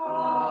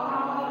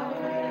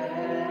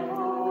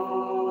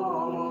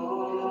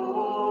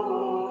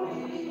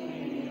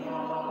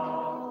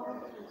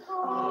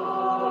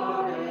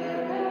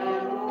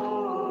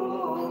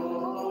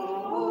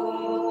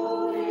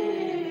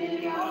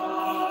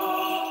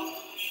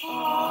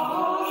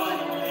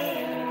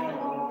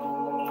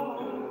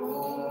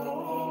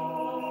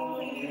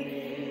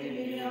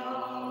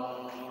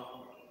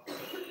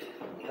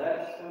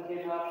 Let's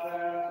give our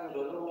prayer to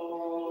the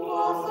Lord.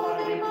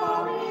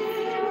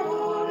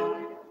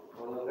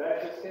 For the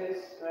precious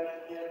gifts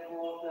stretched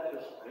forth, let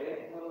us pray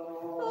to the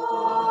Lord.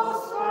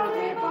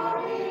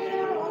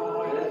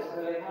 This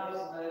filling us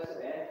in this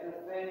end of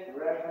faith,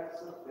 reverence,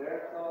 and fair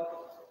thought,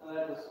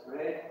 let us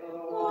pray to the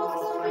Lord. For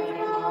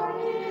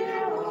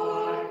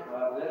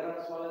our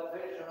deliverance from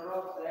affliction,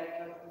 wrath,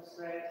 danger, and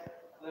constraint,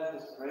 let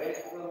us pray to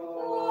the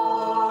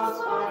Lord.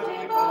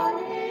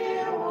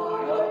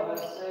 Help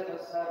us, save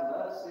us, have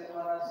mercy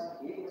upon us, and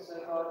keep us, O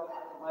God,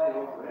 by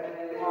your grace.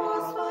 And the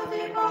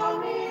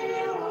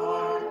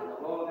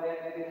whole day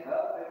may be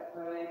perfect,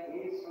 holy,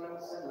 peaceful, and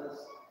sinless.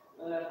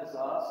 Let us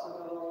ask of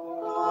the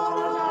Lord.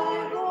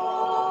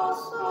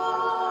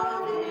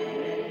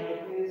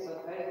 Peace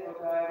and faithful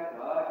guide,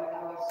 guardian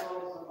of our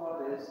souls and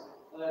bodies.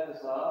 Let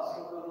us ask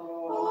of the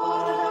Lord.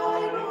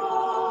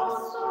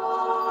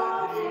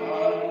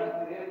 Pardon and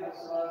forgiveness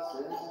of our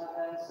sins and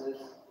offences.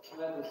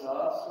 Let us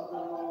ask of the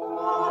Lord.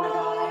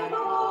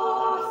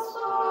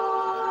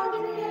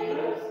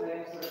 Those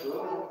things that are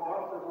good and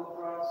profitable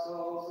for our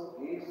souls and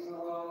peace of the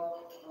world.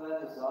 Let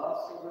us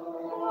ask of the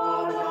Lord.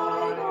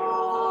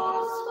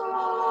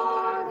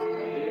 We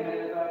may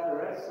live out the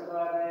rest of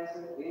our days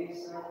in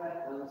peace and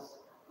repentance.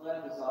 Let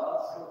us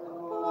ask of the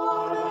Lord.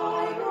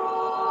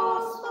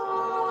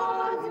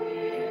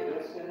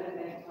 Christian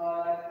Indian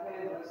twilight,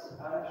 painless,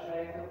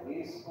 unashamed, and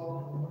peaceful,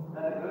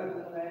 and a good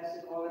defense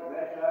before the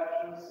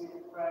resurrection seat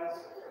of Christ.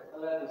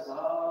 Let us ask.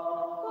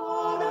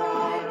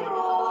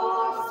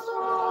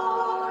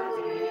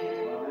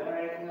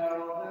 Commemorating our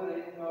own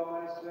holy,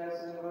 most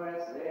blessed and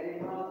glorious Lady,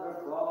 Mother of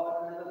God,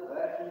 and the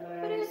Virgin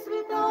Mary.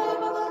 Пресвятая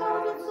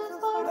Богородица,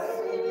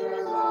 спаси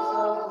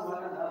нас.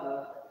 One another,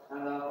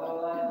 and our whole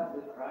life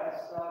with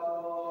Christ our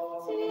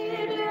Lord.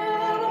 Тебе,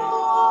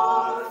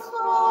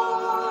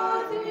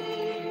 Господи.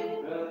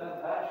 Through the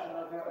passion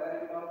of your only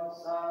begotten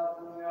Son,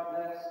 whom you are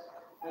blessed,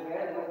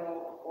 together with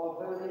all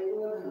holy,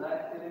 good, and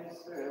life-giving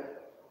Spirit,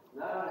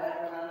 now and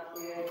ever, and unto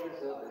the ages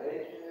of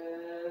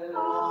ages.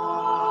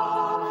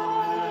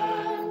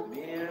 Amen.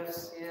 Mир И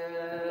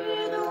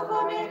всем.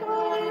 духове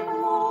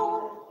Твоему.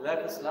 Let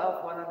us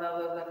love one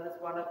another, that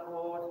with one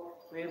accord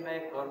we may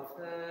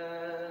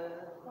confess.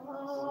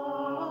 Amen.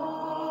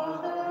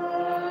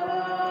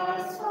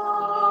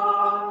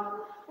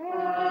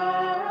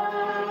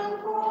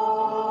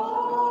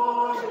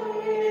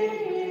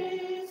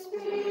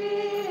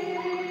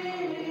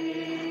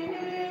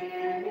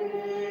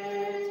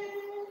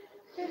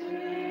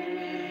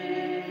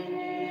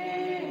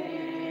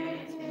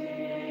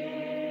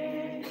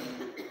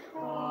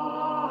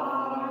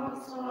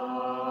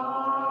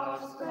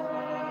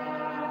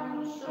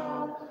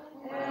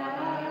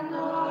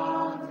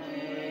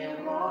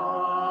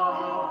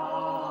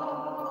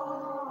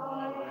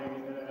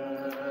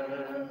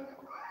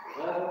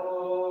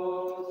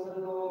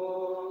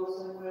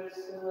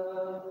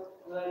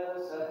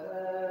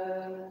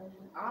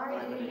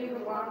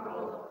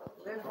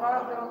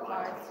 Father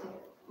Almighty,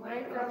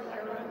 maker of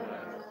heaven and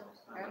earth,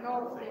 and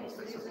all things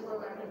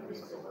visible and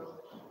invisible,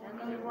 and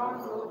only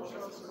one Lord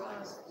Jesus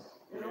Christ,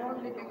 the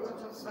only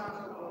begotten Son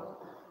of God,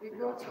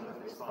 begotten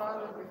of his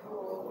Father before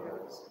all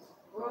worlds,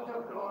 God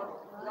of God,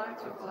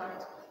 light of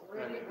light,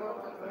 very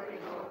God and very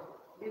God,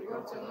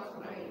 begotten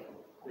not made,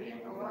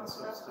 being of one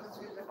substance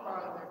with the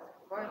Father,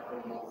 by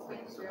whom all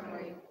things were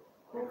made,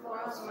 who for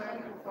us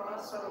men and for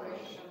our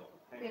salvation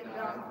came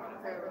down from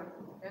heaven,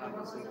 and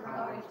was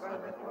incarnate by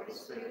the Holy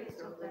Spirit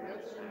of the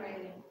Virgin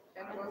Mary,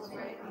 and was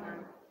made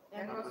man,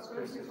 and was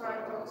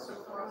crucified also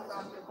for us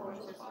under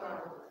Pontius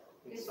Pilate.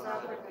 He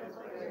suffered and was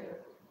buried,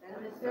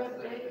 and the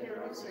third day he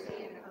rose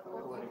again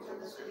according to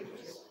the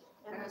Scriptures,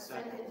 and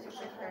ascended into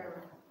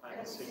heaven,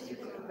 and is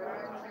seated on the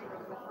right hand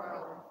of the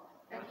Father.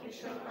 And he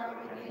shall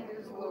come again in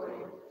his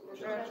glory, to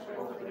judge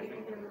both the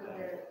living and the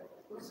dead,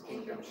 whose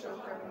kingdom shall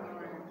have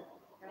no end.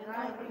 And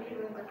I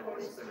believe in the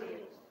Holy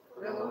Spirit,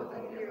 the Lord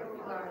and giver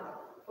of life,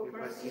 who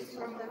proceeds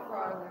from the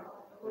Father,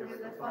 who is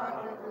the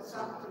Father and the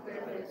Son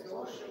together is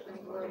worshipped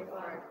and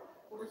glorified,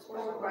 who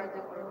spoke by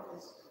the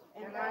prophets.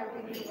 And I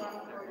believe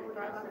one Holy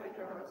Catholic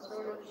and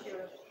Apostolic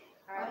Church.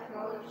 I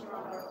acknowledge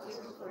my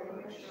baptism for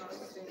remission of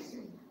sins,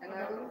 and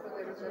I look for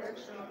the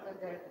resurrection of the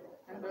dead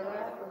and the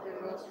life of the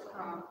world to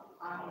come.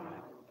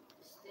 Amen.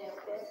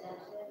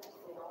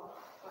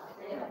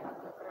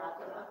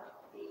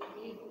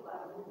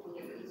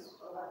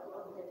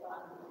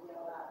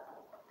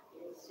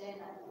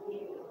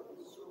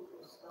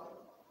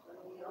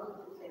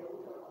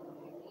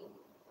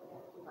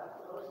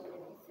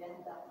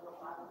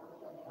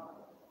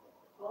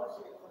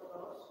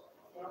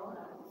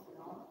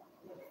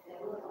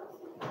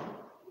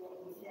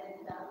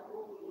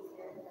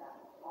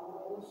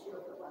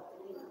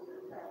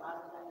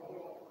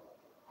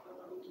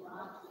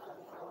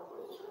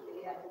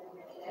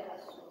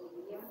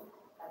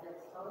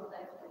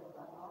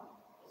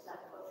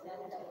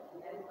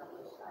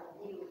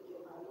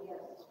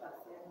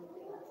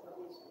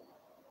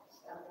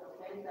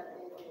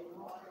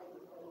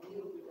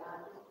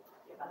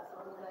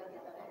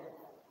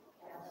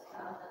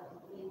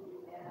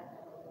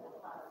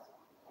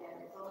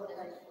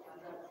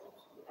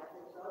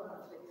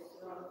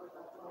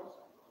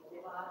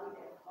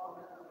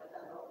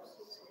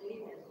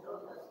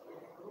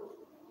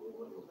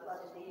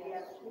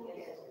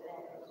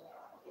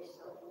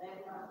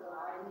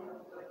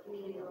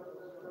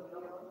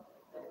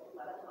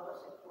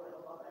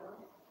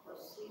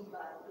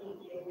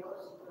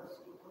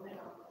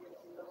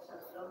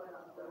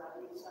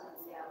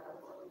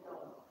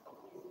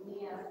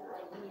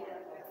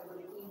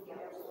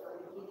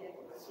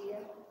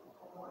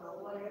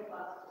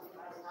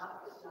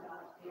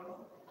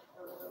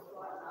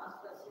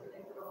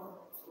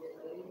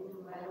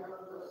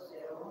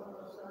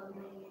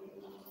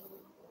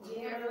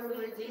 Верую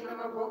в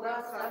единого Бога,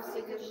 Отца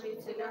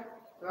Вседержителя,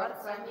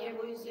 Творца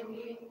неба и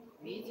земли,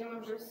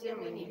 видимым же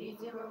всем и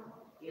невидимым,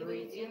 и во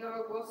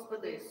единого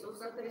Господа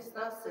Иисуса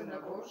Христа, Сына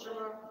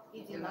Божьего,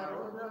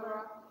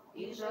 единородного,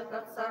 и же от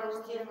Отца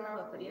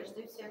рожденного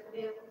прежде всех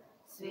век,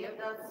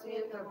 света от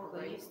света,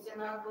 Бога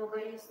истина от Бога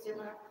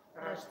истина,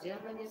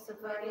 рожденно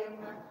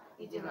несотворенно,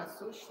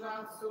 единосущно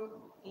Отцу,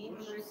 им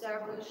же вся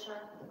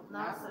выше,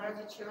 нас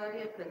ради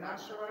человека,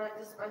 нашего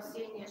ради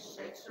спасения,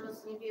 сшедшего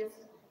с небес,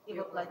 и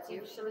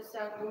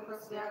воплотившегося от Духа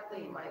Святого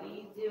и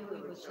Марии Девы,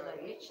 и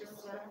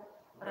вычеловечился,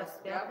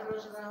 распятого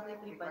же за нами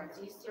при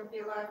Понтистем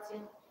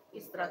Пилате, и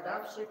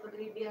страдавшего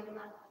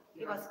погребенно,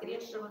 и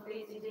воскресшего в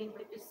третий день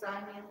по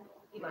Писаниям,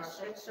 и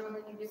вошедшего на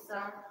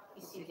небеса,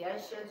 и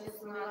сидящего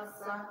одесную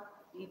Отца,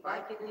 и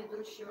паки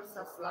грядущего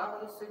со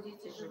славой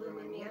судить и живым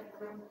и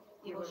мертвым,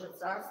 его же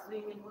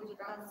царствию не будет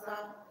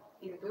конца,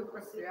 и в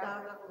Духа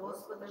Святого,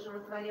 Господа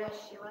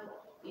Животворящего,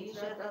 и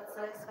же от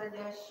Отца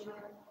исходящего,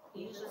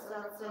 и же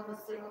со Отцем и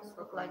Сыном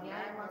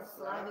споклоняемо,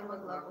 славимо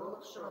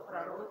глаголавшего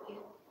пророки,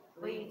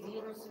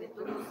 воединую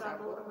святую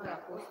соборную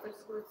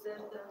апостольскую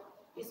церковь,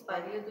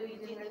 исповедую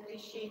единое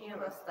крещение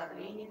в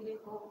оставлении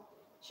грехов,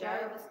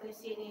 чаю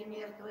воскресения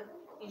мертвых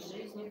и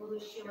жизни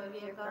будущего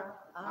века.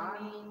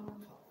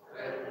 Аминь.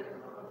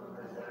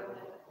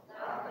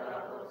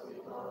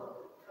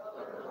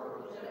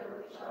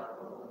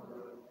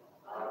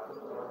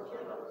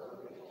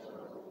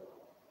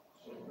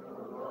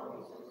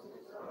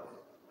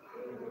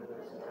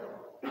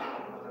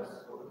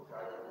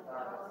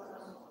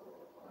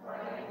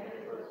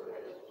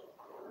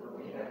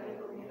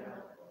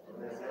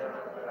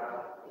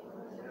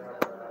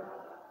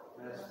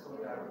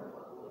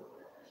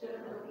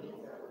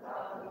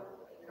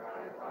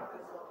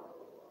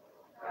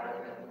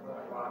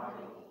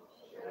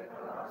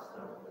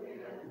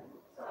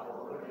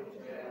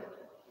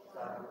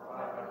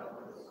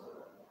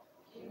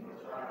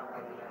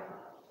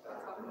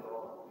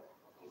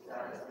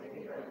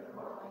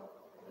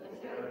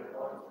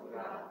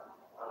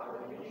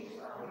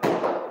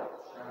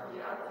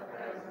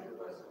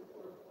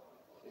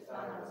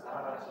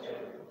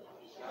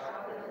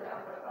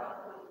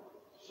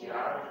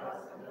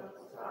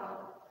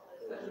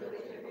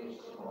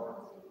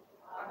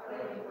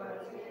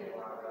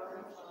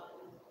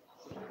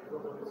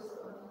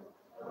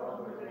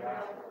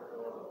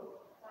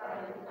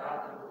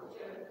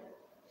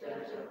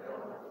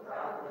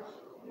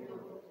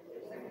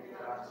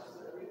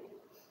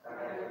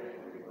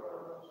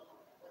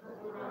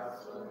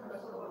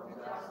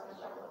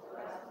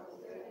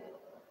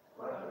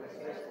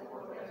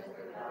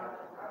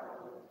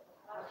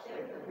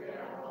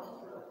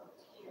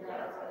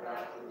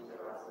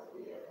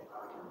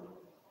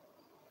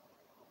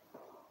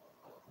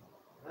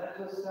 Let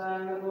us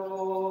stand with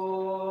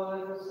awe,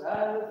 let us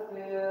stand with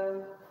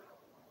fear,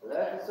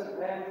 let us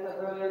repent the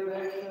holy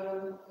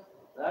vision,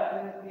 that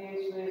in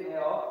peace we may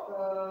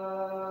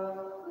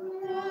offer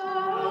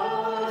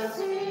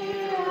mercy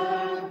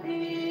and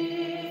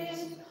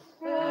peace,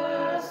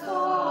 the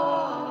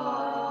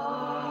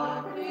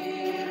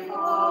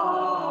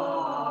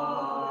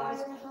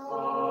sacrifice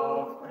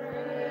of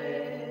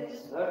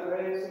praise. the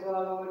grace of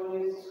our Lord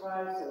Jesus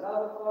Christ, the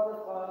love of God the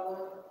Father,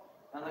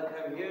 and the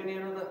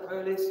communion of the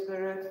Holy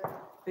Spirit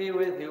be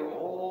with you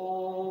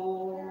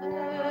all.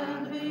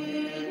 And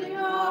with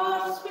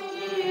your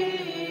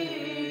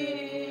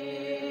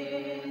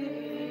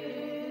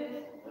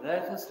spirit.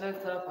 Let us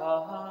lift up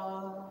our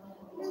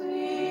hearts.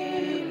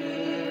 We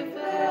lift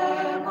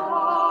them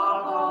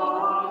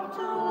up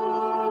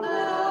unto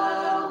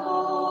the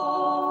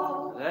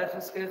Lord. Let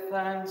us give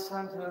thanks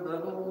unto the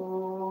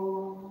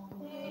Lord.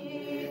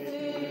 It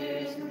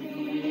is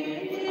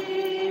meet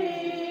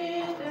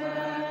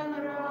and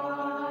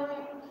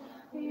right.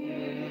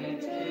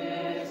 It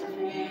is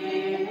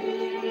meet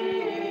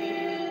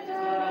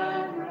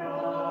and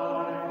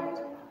right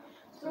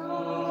to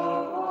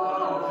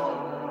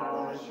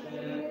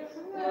worship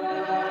the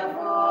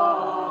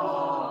Father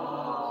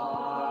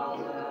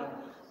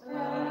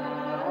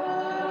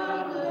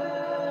and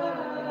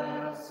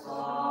the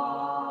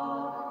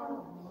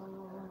Son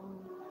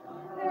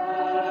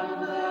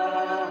and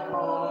the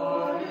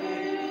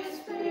Holy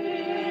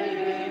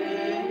Spirit,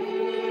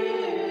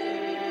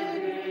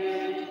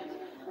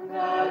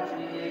 that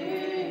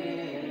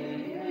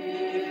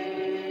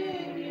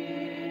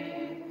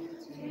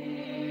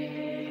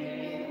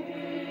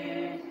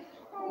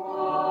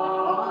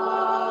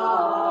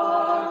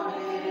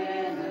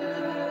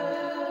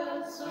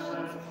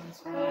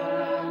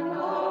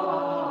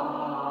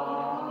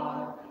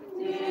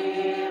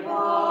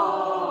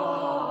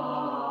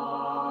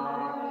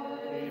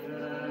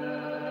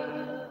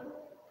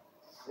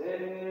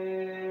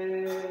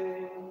Sing,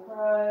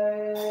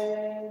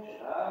 praise,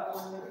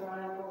 shouting the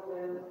triumph of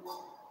him,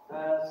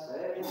 and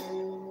saying,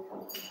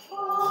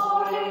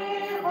 Holy,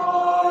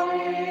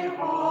 holy,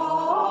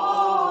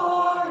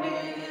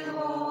 holy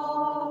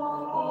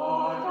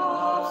Lord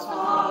of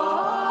Sabaoth,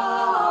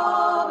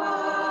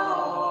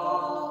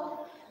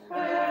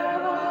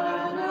 heaven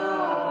and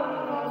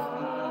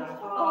earth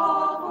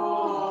are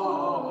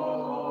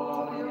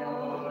full of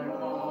your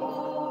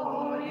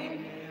glory.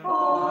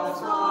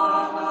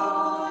 Hosanna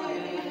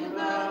in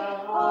the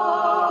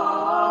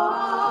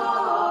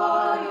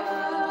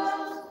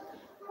highest.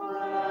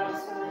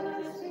 Blessed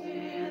is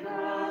he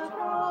that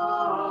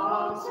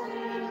comes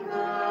in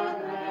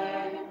the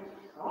name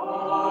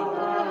of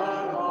the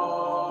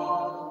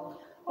Lord.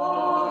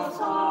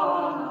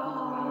 Hosanna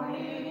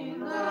in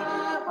the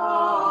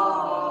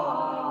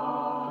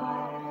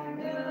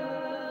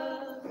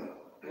highest.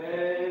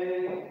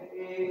 Take,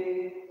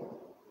 eat,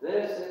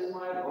 this is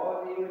my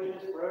body which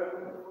is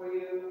broken for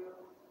you,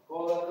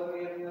 for the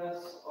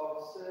forgiveness of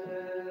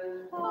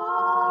sin.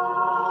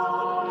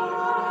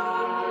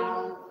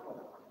 Amen.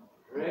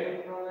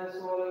 Drink from this,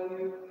 all of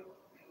you.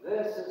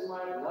 This is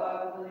my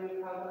blood of the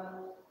new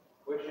covenant,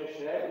 which is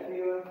shed for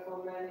you and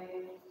for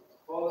many,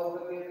 for the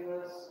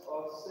forgiveness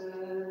of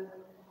sin.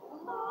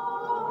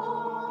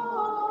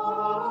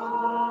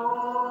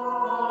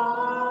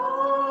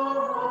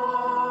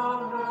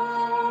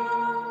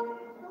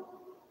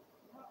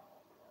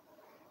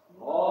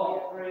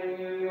 Offering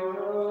you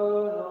your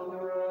own of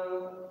your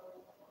own,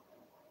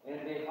 in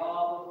behalf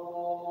of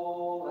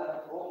all and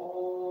for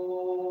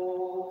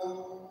all.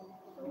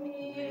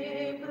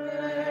 We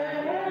praise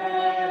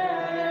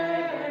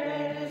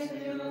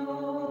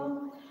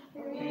you.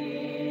 We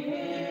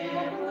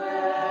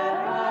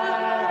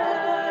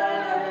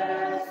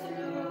bless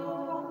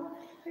you.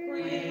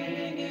 We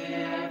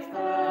give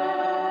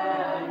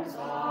thanks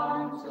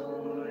unto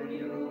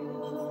you.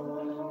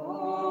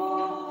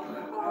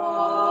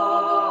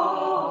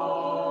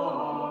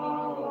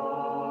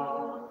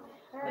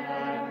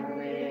 And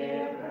we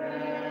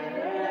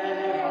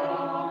pray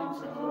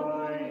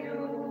unto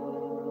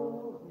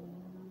you.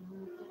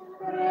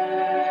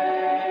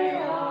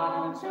 Pray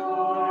unto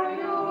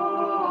you,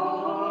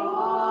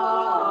 Lord,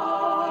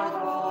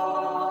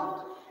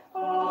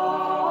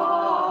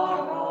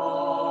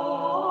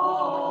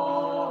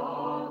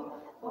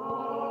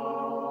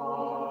 our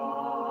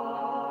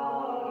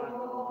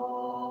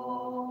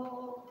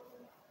Lord.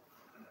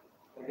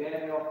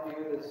 Again, we offer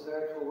you this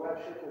spiritual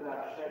worship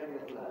without shedding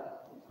of blood.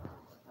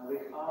 And we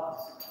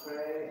ask,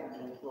 pray,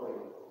 and implore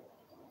you.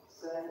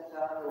 Send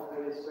down your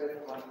Holy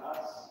Spirit upon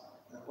us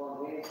and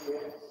upon these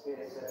gifts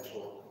here set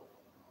forth.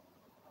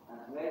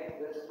 And make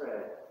this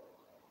bread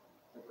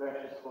the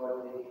precious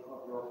body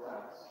of your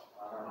Christ,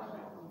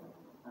 Amen.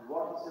 And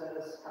what is in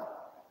this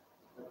cup?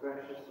 The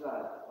precious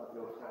blood of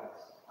your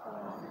Christ.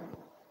 Amen.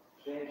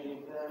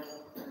 Changing them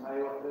by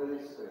your Holy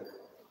Spirit.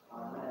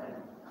 Amen.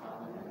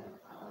 Amen.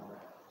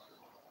 Amen.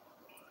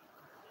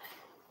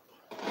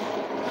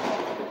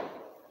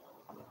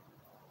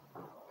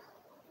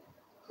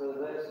 So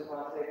those who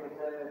partake of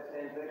them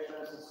obtain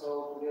victories and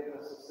soul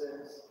forgiveness of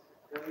sins,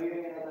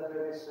 communion of the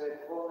Holy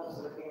Spirit, fullness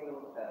of the kingdom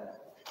of heaven,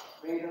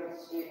 freedom to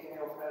speak in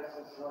your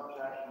presence, not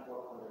judgment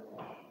or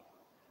condemnation.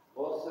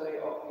 Also we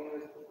offer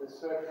you the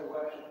spiritual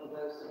worship of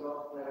those who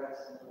love their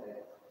rest in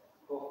faith.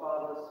 For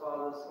fathers,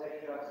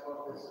 patriarchs,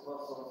 prophets,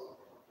 apostles,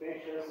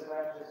 preachers,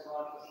 evangelists,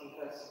 martyrs, and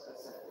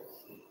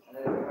ascetics, and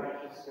every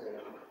righteous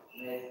spirit,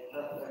 made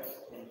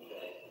perfect in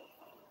faith.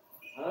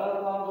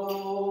 Above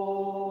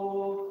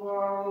all, for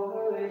our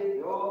holy,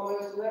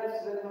 glorious,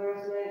 blessed, and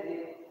glorious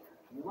Lady,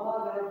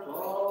 Mother of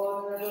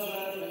God, and the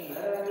Virgin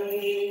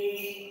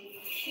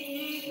Mary, She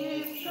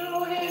is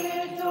true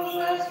image of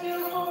blessed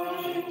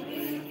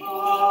humanity,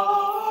 Lord.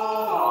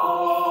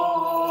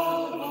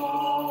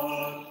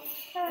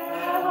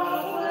 Ever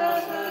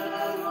blessed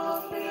and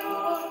most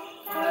pure,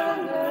 and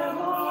the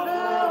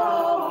Mother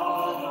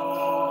of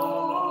all,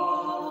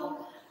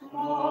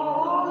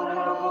 more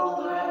noble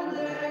than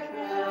the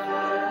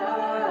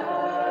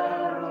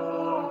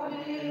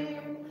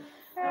cherubim,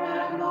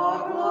 and more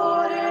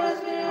glorious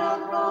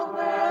beyond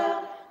compare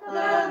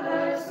than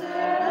the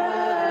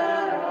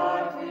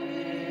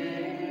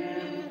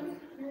seraphim.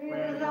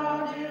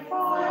 Without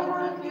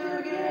defilement you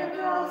gave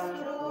us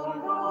to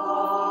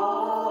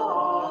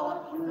God,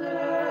 the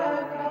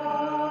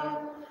God.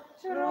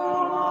 True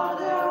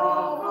Mother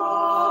of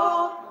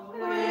God, we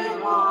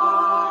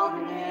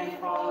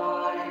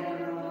magnify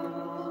you.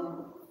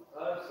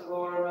 First of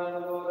all,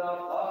 remember, Lord, our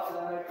Father,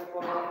 and make the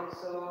following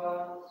so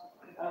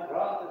and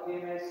grant that we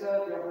may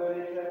serve your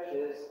holy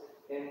churches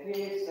in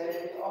peace,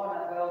 safety,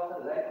 honor, health,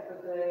 and length of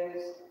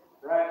days,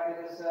 rightly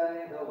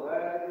discerning the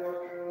word of your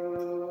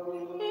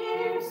truth.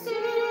 In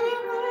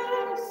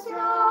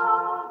silencio.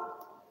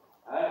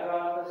 And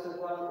grant us with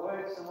one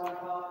voice and one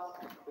heart,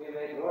 we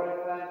may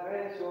glorify and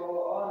praise your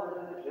honored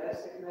and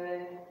majestic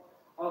name,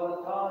 of the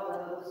Father,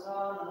 and the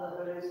Son, and the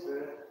Holy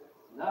Spirit,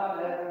 now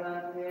and ever,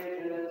 and the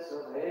ages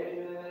of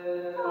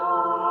ages.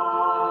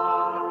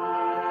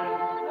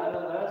 And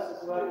the mercies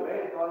of our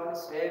great God and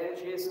Savior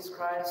Jesus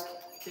Christ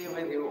be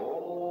with you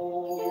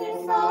all.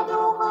 И со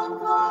Духом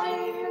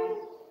Твоим.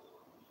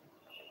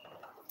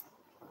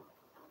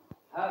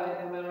 Having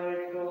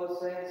commemorated all the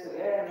saints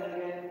again and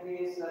again in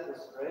peace, let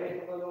us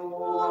pray for the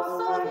Lord.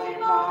 Господи,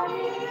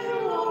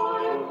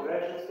 помилуй. O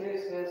gracious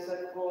gifts he has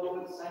set forth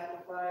and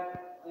sanctified,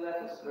 let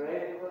us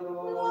pray for the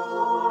Lord.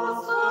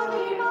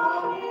 Господи, That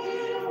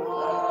помилуй.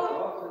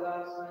 God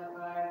without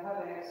mankind,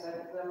 having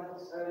accepted them on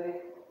his holy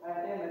and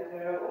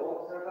immaterial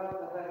altar above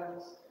the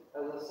heavens,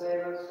 as a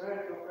savor of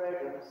spiritual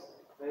fragrance,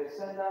 may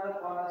send down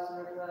upon us in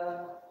return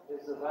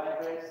his divine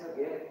grace and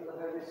gift of the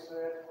Holy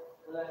Spirit.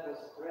 Let us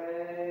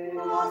pray.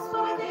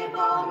 Господи,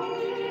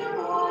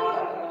 помилуй.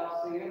 Having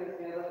asked the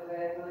unity of the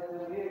faith and the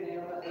communion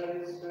of the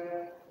Holy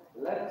Spirit,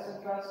 let us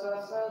entrust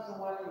ourselves and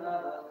one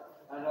another,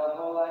 and our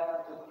whole life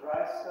unto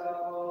Christ our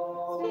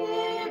Lord.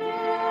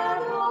 Тебе,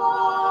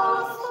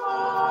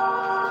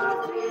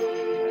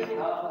 Господи.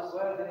 Help us,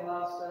 worthy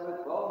Master,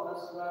 with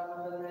boldness to our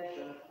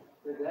condemnation,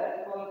 to death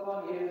call upon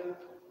you,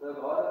 the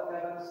God of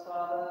heaven's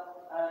Father,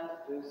 and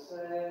to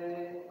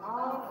say,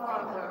 Our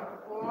Father,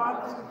 who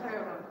art in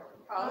heaven,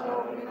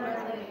 hallowed be thy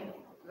name.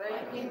 Thy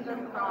kingdom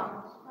come,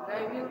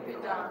 thy will be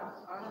done,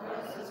 on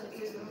earth as it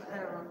is in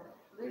heaven.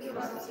 Give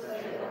us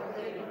today our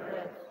daily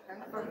bread, and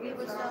forgive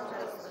us our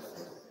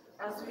trespasses,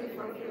 as we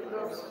forgive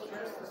those who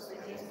trespass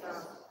against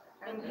us.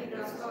 And lead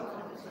us not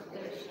into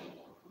temptation,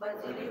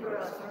 but deliver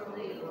us from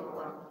the evil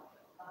one.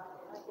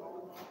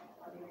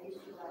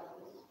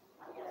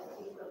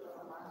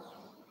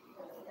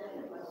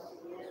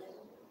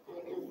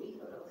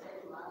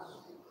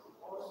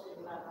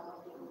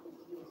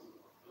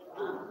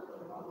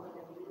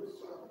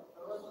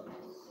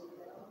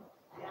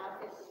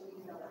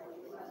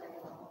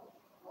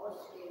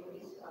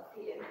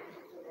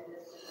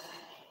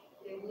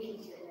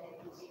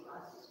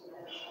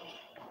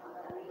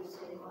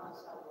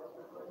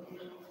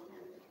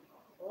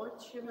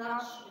 Отче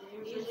наш,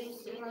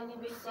 иже на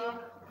небесах,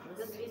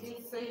 да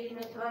светится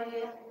имя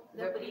Твое,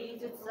 да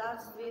приидет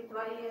царствие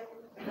Твое,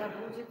 да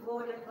будет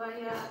воля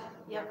Твоя,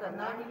 яко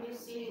на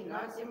небеси и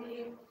на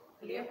земле.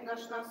 Хлеб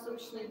наш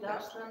насущный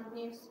дашь нам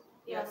днесь,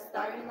 и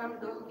остави нам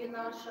долги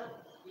наши,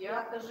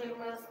 яко же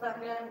мы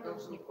оставляем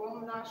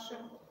должником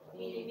нашим, и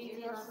не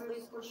веди нас в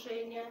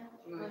искушение,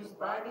 но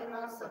избави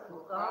нас от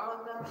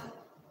лукавого.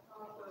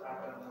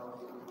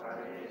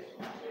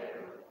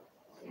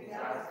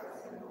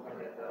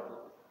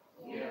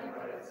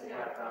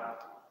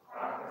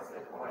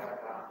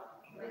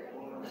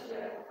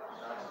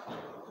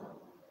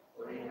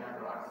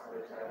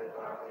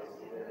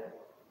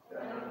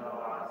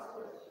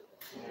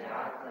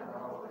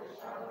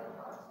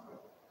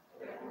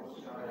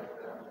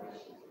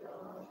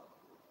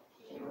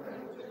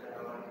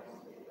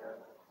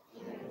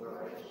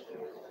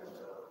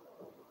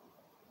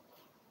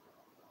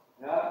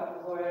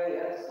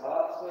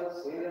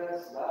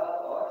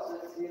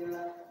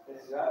 Syna, et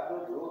Sacro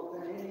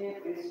Ducum in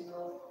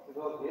Christum,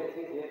 Deo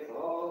Vieti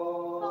Vietro.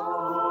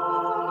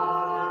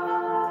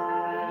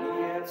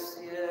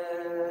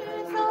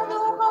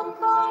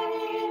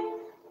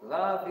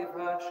 Lavi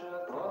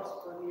Vasha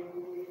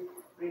Господи,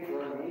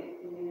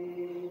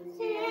 преклонитесь.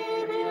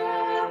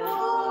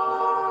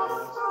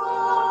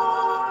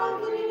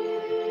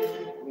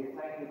 We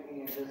thank you,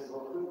 King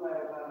Invisible, who by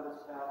around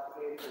us now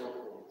create all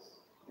things.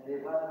 In the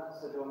abundance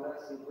of your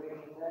mercy,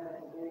 bringing them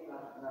into being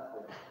unto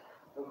nothing.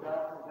 O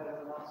God, from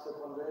heaven, master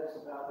upon those who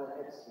bow their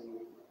heads to you,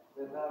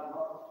 that thou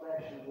not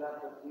flesh and blood,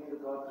 but you, the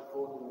God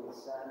before whom we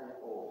stand in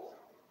awe.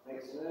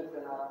 Make smooth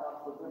in our path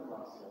the good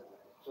master,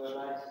 to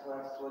arise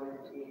Christ willing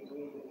to eat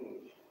meat of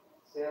each.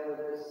 Sail with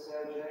us,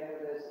 sail journey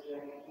with us,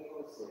 journey heal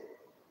the sick,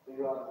 for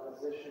you are the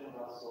physician of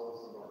our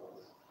souls and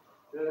bodies.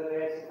 Through the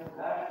grace and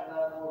compassion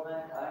of all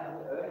mankind,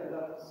 the earth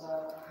of the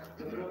Son,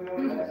 to whom your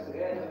rest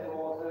together with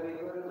all holy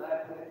good and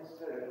life giving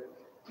Spirit,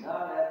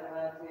 now and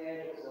at the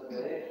ages of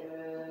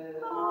ages.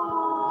 Amen.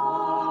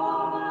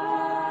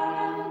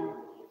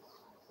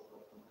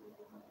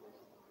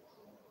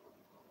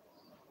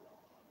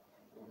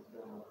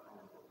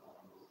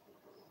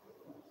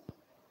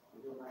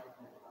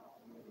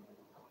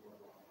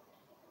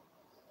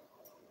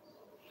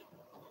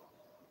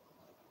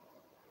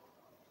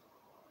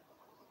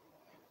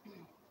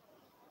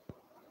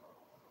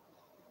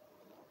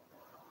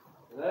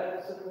 Let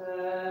us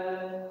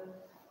attend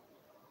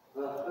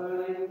the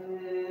holy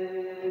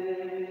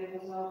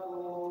things of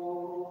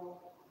all,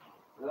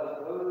 the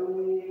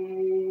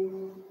holy.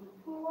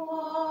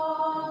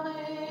 One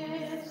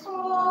is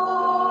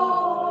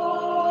holy,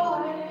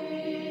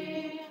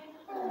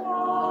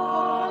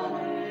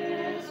 one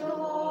is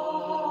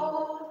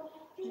Lord,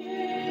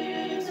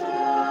 Jesus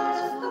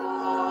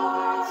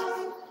Christ,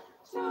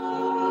 to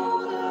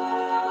the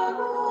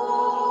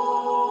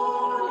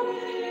glory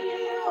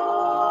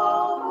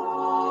of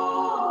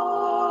God,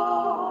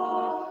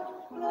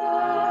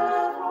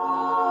 let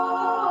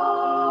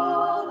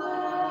all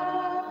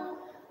them.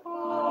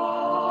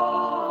 Amen.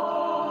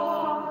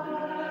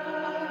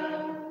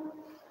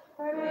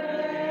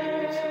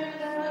 Praise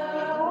the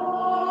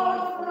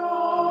Lord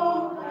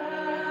from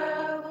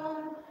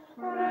heaven,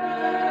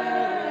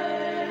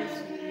 praise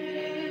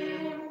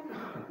Him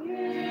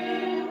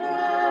in the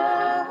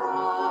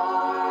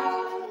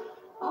highest.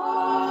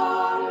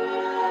 Alleluia,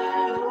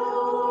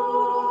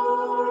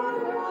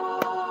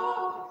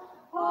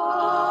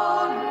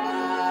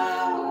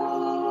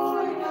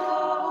 alleluia,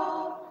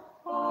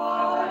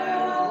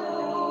 alleluia.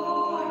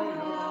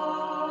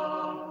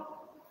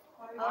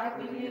 I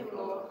believe,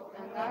 Lord,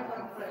 and I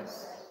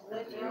confess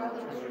that you are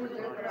the true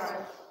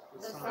Christ,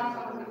 the Son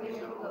of the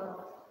living God,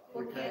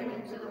 who came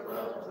into the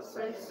world to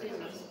save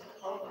sinners,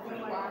 of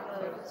whom I am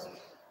first.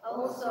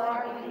 Also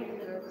I believe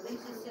that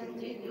this is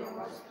indeed your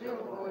most pure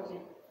body,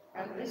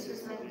 and this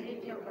is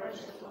indeed your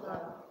precious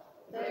blood.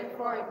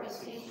 Therefore I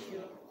beseech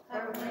you,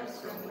 have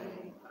mercy on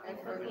me, and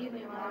forgive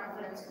me my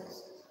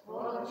offenses,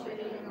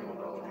 voluntarily and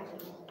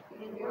involuntarily,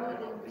 in word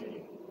and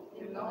deed,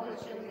 in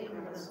knowledge and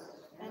ignorance,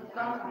 and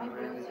count me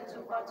worthy to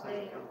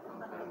partake of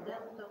the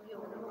contempt of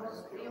your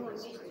most pure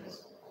mysteries,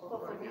 for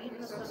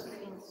forgiveness of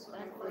sins,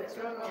 and for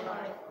eternal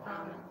life.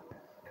 Amen.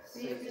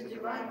 See the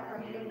divine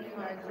communion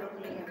I draw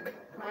near,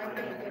 my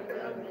Maker,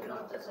 burn me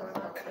not as I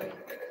partake,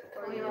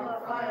 for you are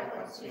fire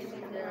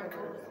consuming their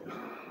good,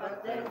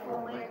 but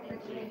therefore make me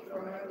clean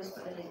from every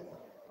stain.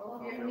 O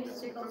you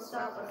mystical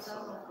staff and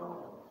Son of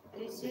God,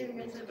 receive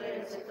me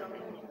today as a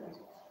communicant,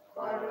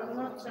 for I will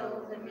not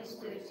tell the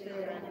mystery to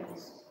your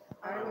enemies.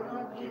 I will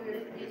not give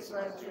you peace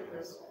like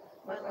Judas,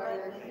 but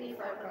like the thief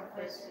I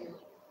confess you.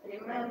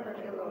 Remember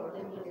me, Lord,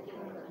 in your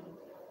kingdom.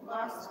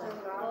 Master,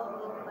 love,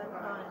 Lord,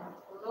 mankind,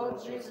 Lord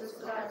Jesus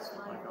Christ,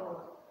 my God,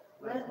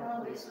 let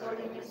not these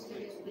holy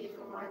mysteries be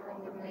for my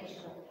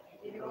condemnation,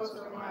 because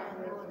of my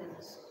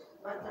unworthiness,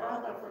 but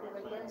rather for the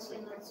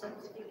cleansing and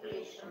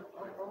sanctification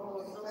of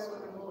all soul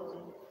and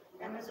body,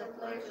 and as a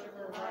pleasure of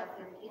the life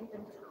and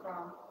kingdom to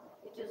come.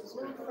 It is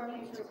good for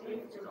me to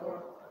cleave to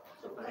God,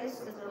 to place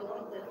in the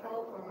Lord the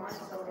hope of my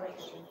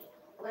salvation.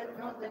 Let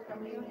not the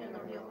communion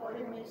of your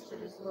holy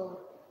mysteries, Lord,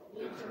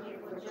 lead to me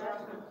for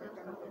judgment and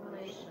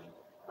condemnation,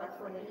 but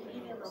for the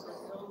healing of the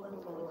soul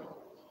and body.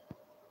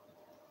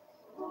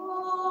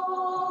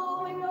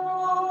 Oh,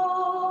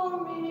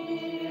 your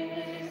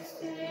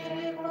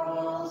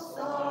mystical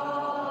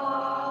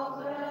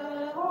Salve,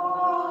 O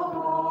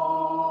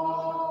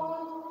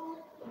Lord,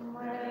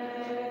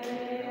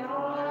 may I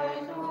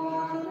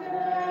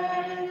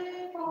today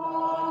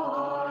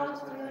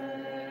partake.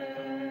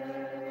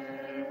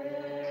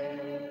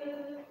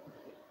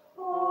 I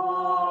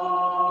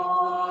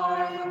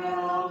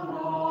will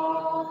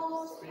not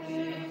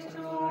speak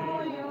to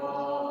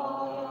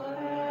your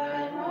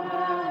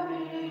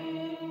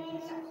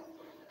enemies.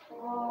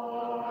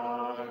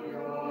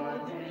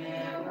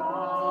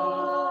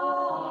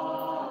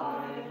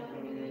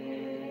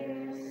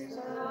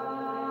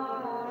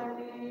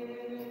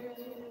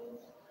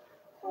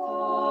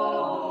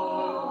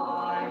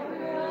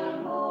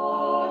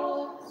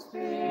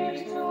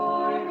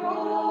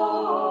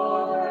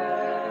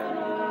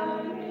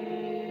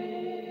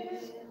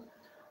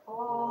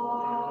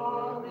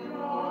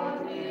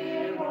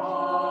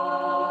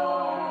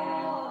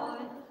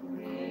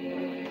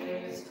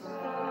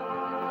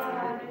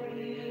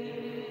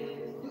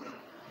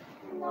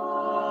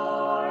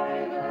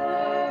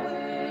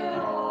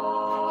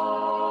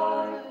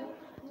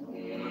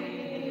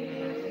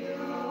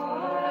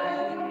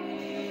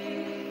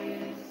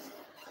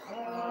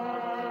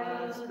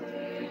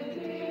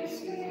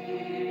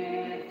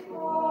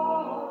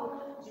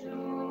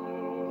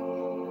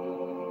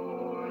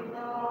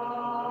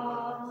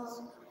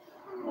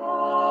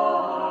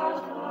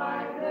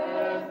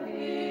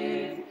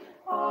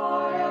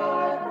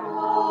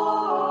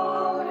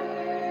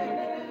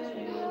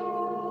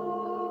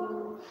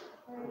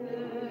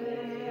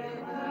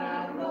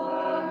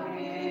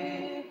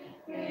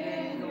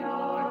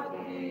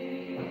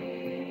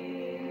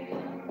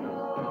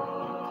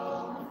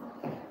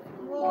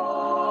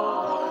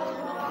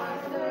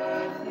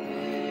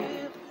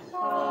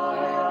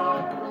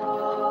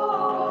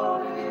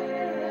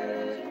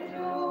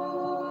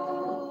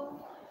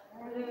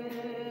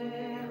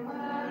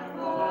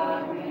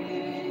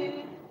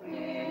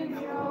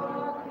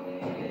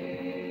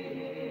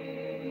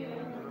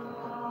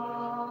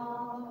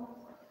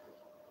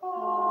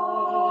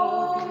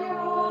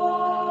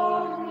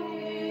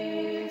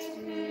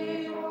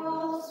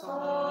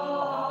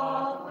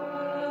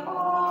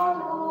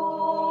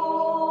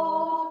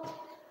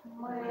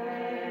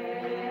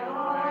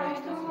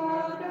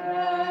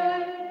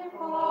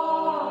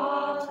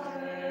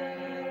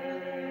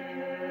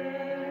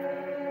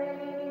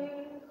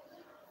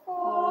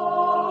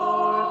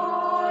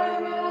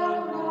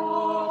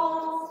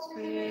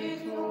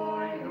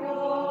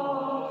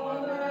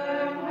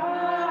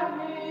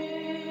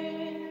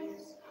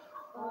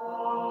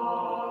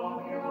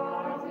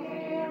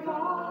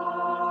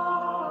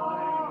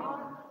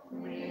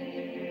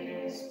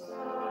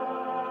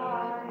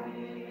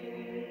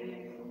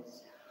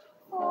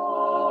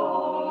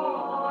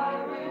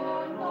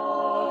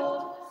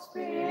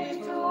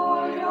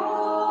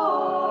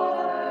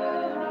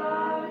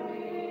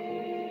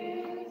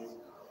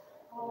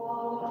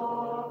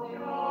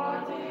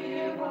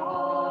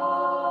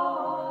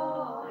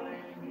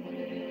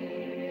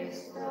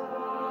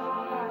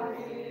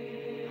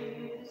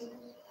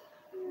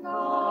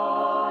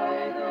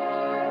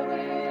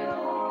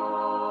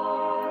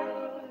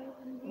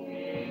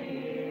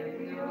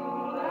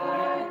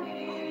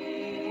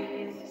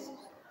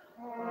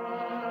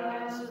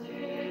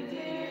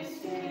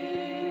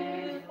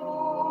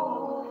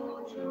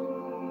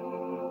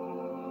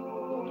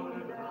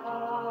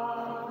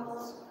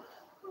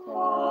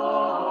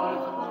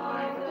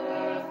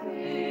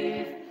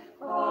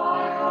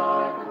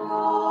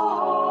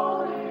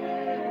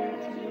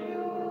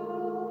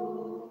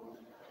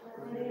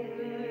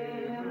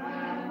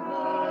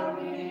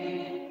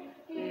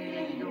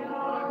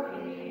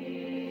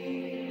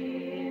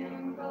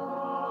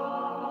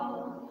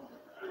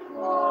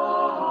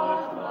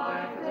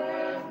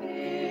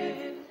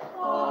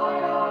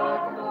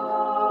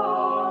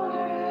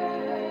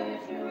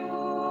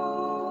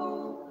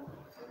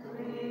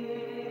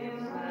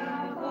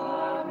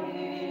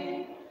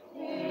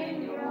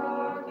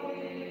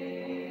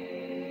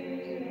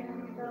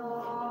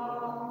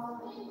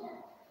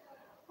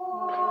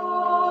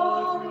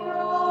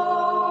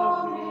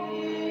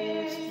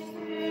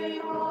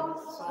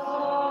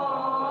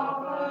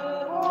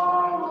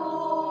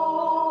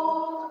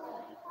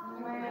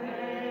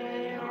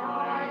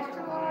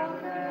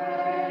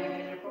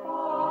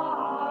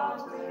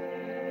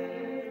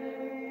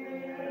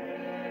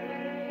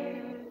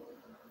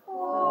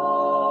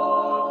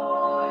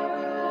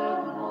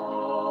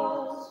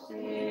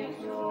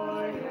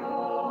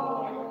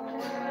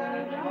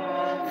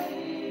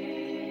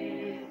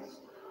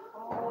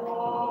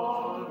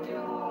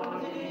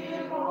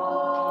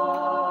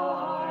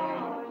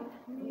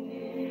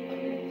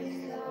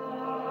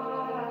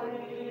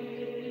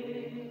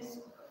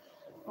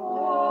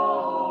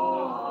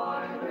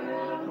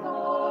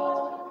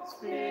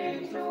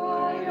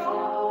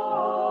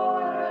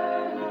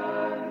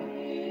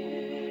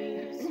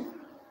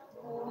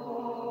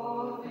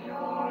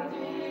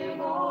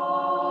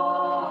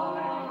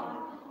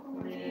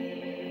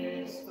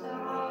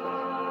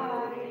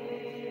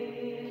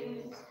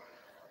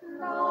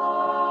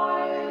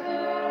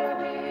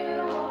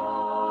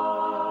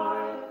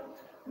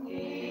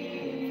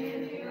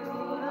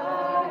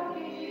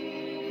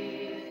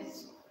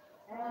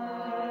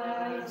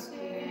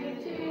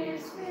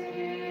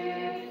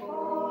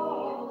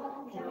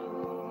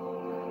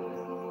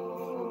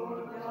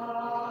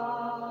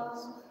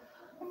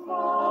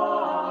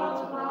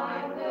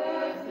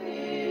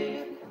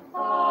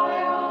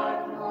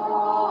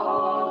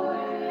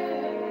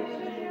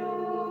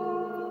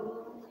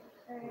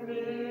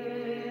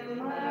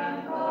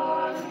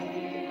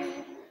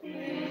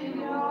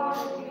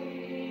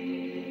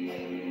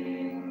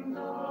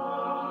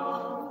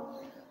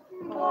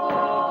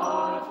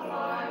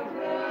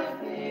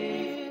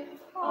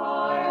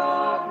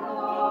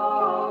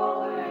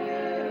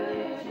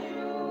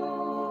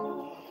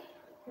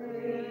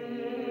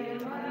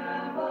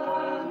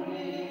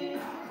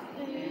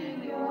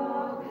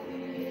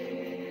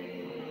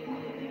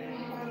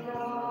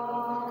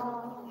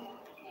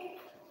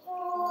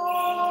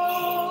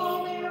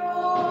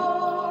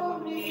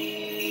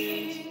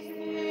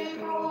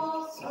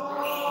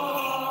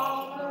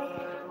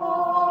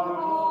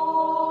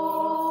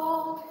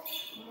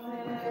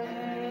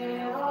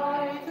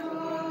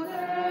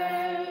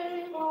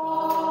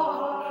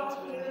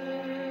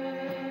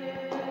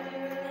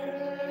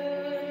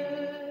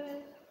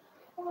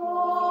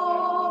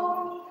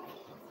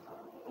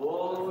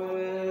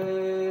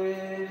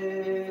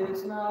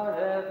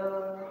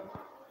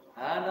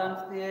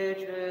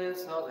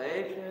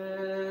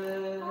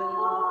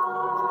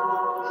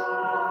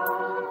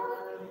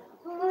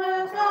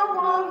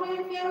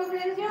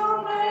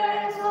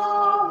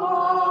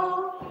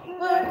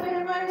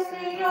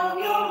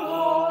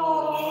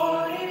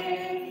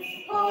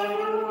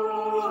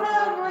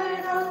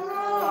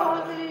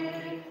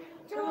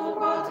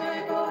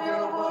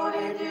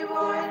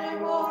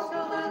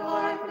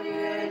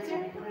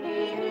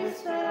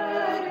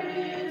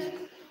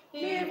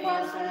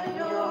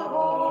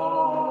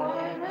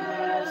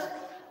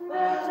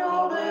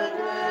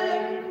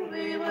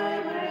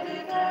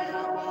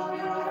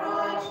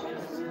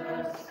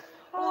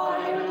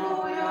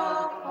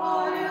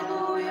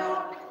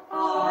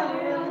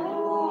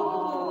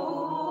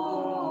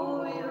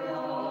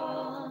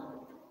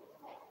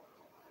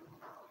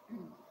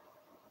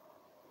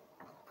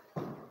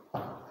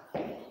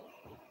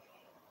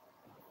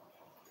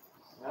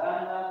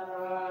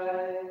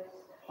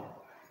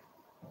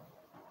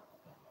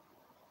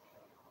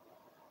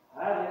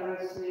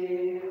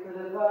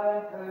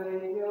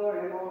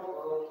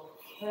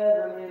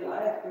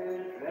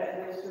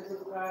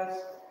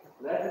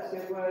 Let us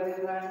give worthy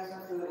thanks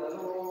unto the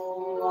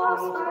Lord.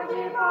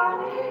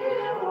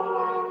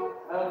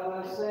 Help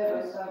us, save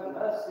us, have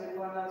mercy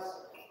upon us,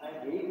 and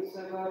keep us, O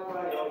God,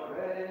 by your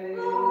grace.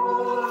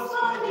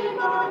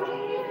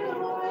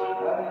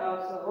 Having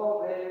us of all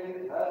faith,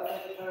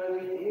 perfect,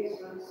 holy,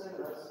 peaceful, and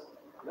sinless,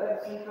 let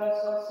us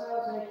entrust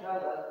ourselves and each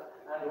other,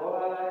 and all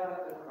our life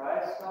unto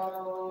Christ our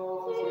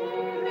Lord.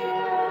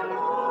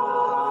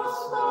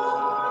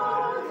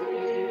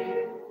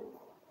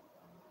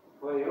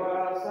 For you are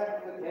our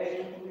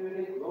sanctification,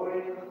 duty,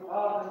 glory to the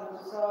Father, and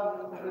to the Son,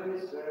 and to the Holy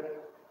Spirit,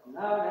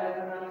 now and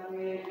ever, and unto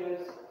the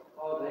ages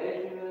of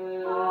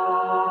ages.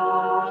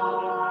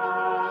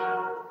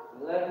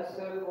 Let us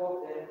go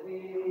forth in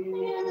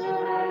peace.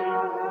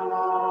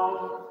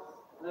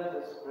 Let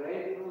us pray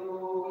to the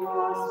Lord.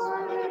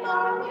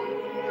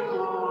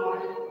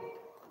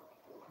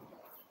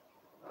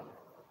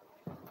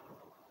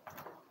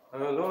 O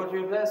Lord,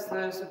 you bless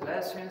those who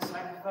bless you and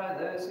sanctify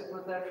those who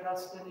put their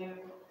trust in you.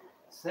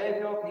 Save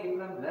your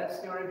people and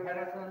bless your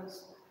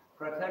inheritance.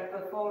 Protect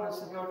the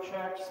fullness of your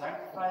church.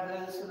 Sanctify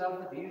those who love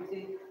the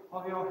beauty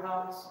of your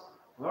house.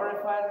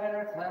 Glorify them in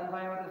return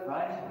by your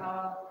divine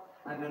power.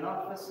 And do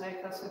not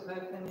forsake us who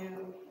hope in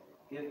you.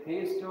 Give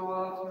peace to your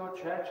world, to your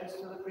churches,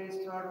 to the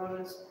priests, to our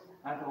rulers,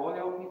 and to all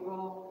your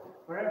people.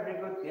 For every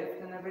good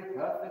gift and every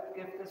perfect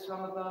gift is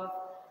from above,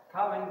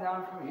 coming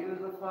down from you,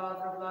 the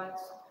Father of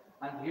lights.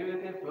 And you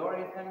give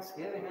glory,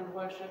 thanksgiving, and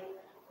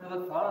worship to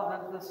the Father,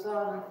 and to the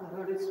Son, and to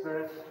the Holy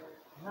Spirit,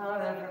 now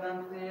and ever, and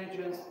unto the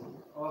ages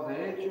of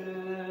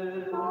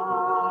ages.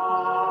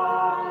 Amen.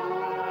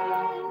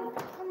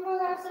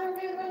 Blessed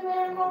be the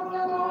name of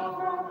the Lord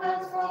from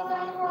henceforth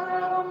and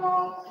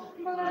forevermore.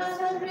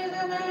 Blessed be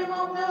the name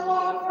of the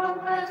Lord from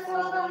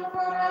henceforth and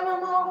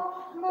forevermore.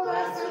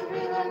 Blessed be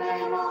the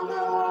name of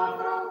the Lord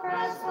from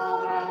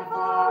henceforth and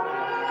forevermore.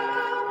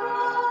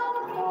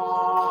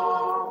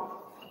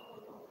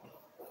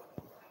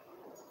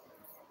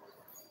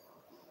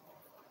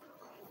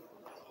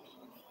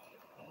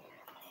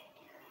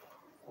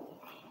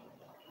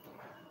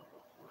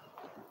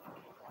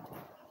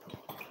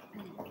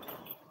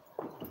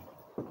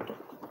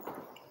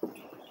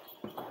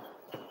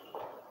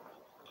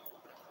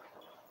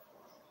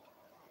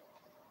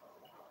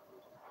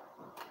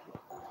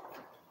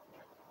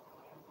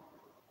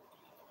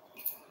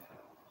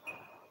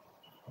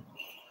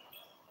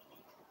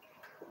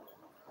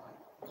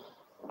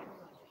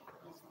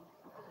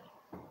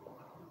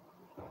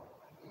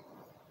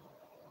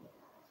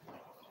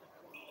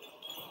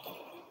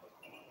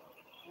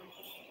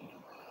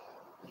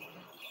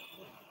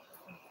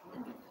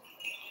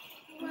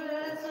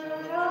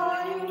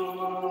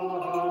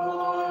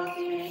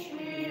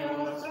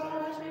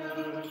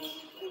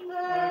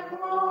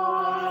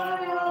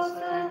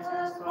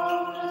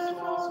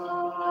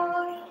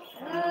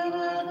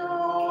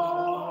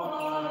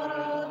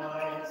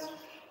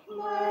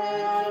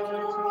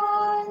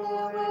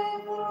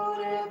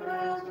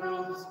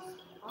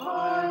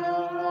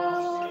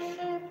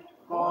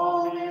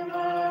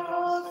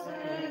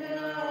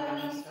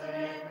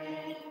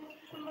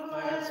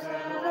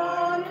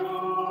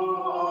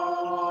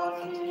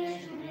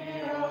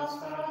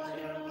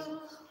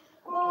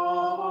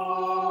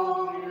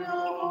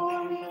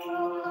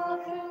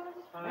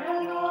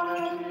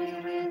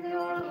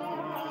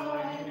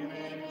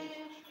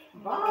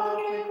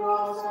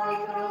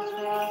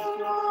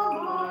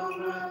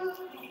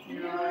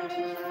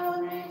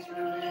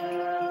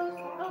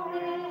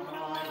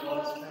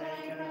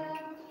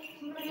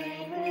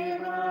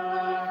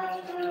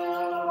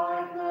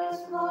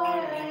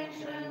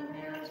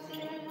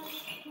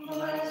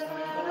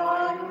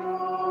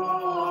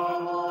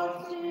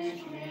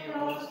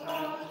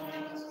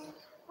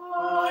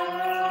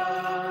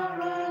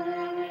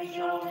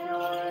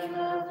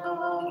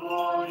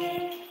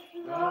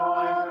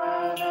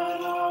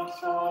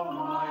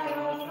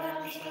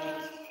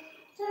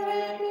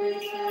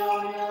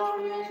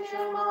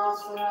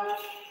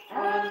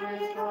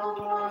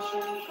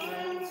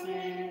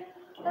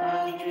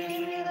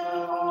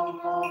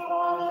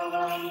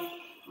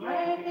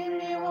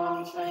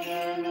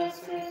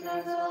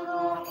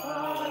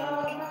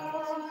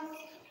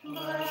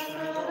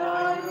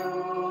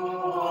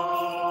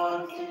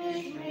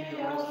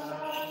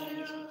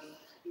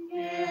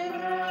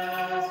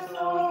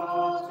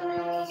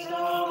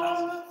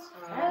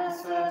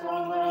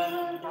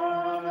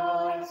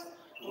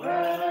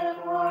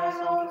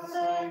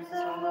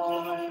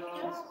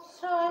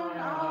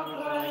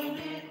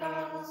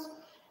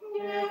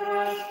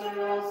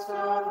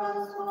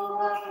 Servants who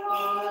have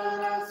fallen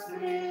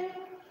asleep,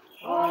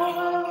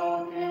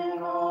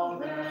 overlooking all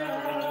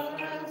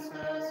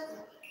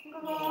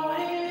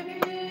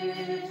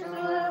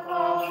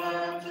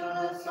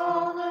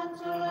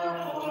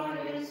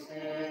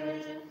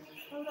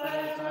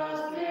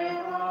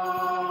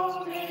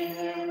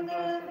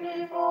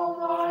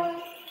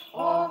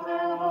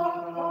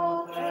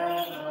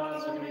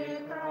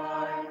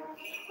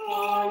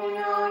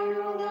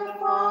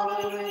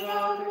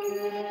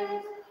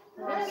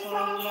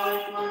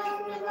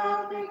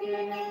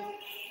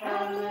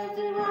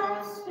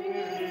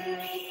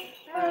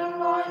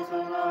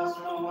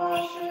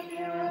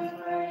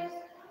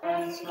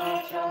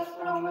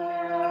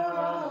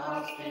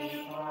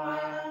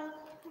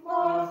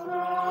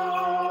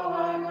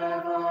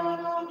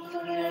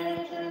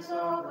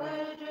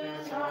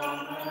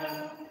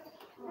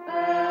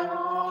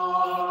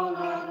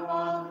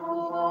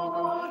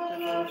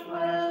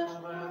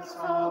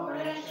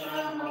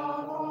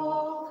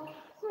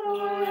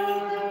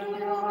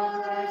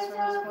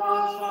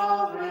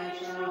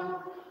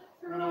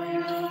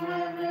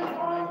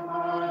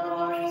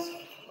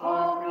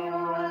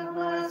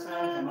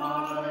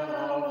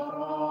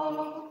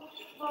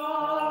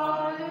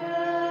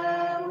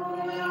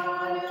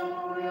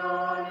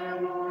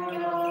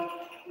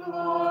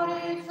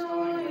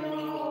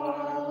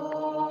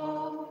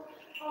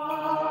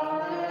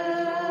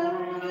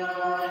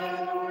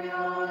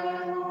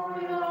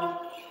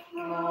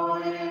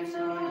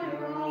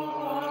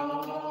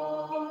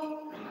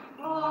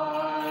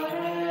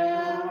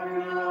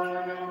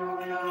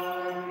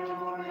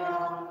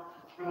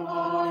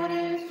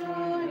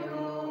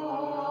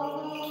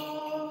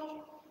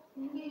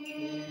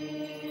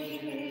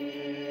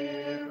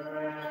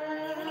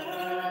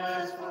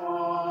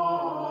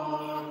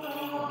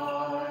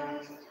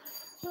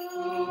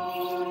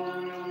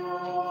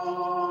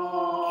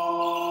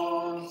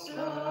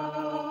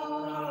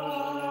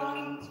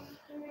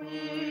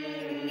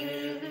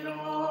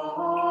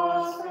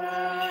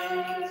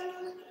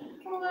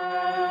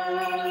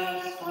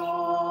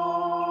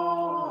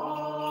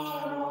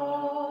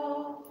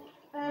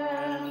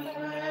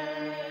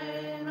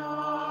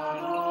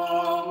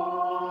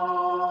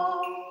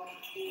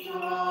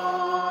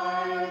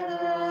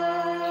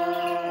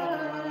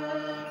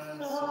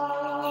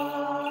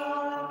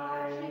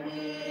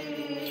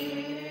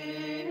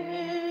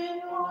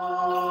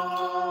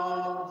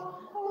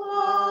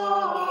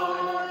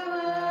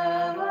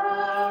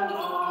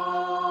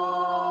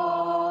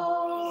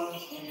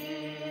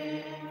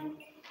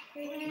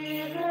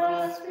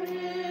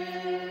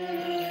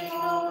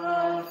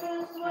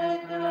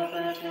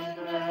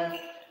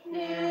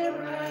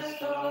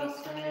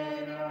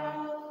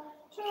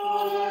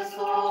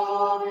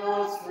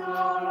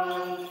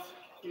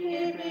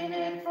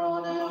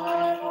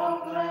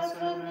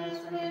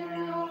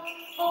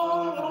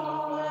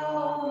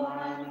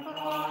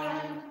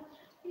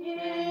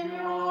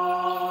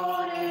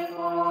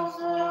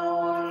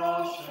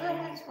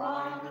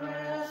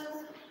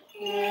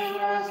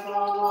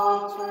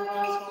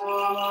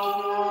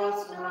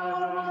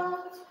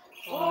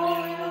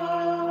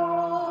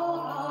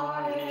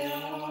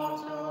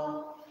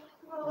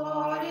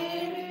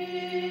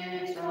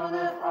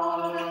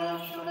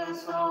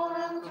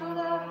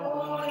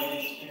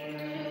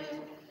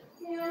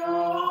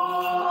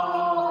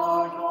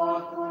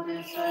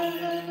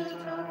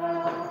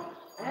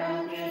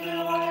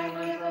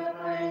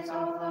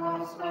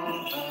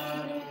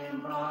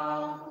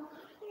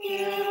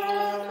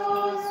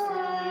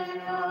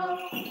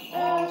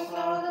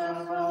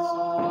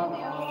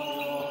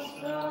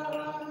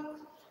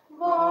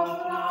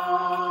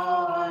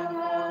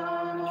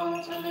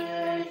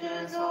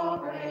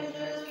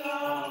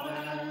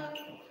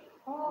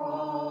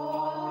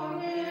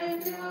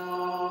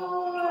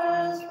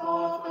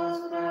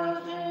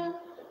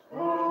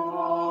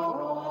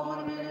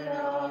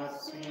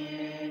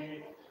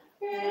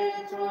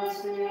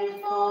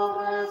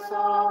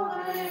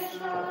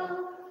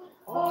salvation.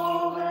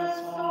 Always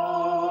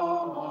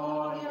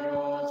follow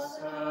your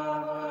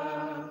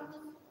servant.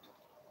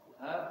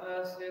 Have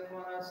mercy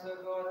upon us, O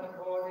God,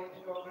 according to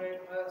your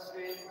great mercy,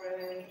 we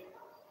pray.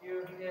 You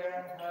hear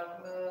and have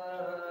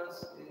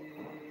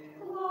mercy.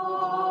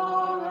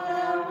 Lord,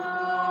 have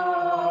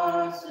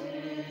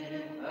mercy.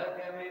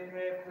 Again we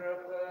pray for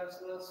repose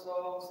to the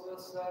souls of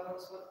the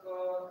servants of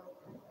God,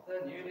 the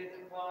newly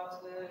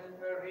departed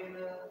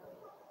Verena,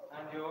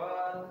 and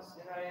Joanne,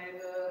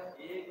 Sinaida,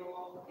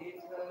 Igor,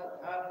 Peter,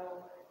 Pavel,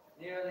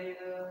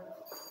 Neolina,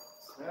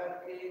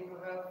 Sergei, who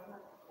have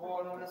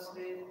fallen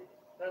asleep,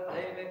 that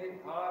they may be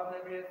pardoned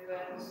every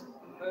offense,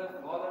 both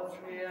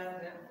voluntary and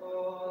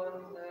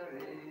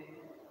involuntary.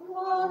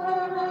 Lord,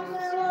 have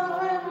mercy,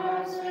 Lord, have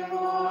mercy,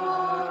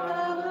 Lord,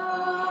 have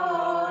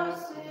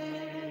mercy.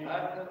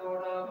 And the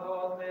Lord our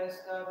God may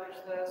establish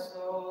their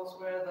souls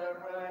where the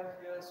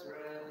righteous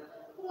rest.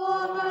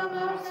 Lord, have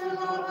mercy,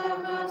 Lord,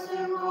 have mercy,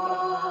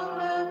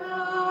 Lord, have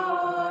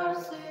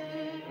mercy.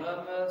 The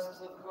mercies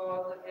of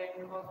God, the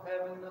kingdom of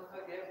heaven, the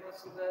forgiveness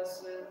of their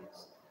sins.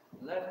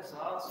 Let us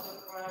ask of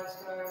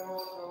Christ, our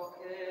immortal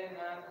King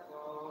and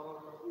God.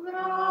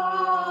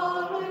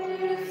 Grant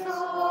this, O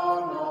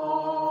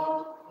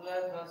Lord.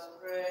 Let us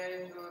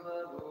pray to the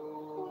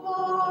Lord.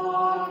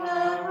 Lord,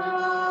 have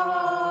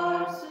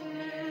mercy.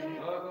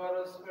 O God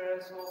of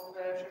spirits, all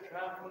flesh, who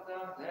trampled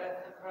down death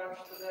and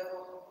crushed the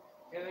devil,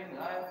 giving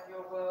life to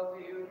your world,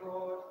 to you,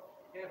 Lord,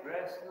 give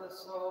rest to the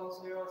souls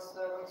of your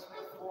servants who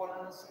have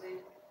fallen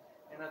asleep,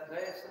 in a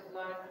place of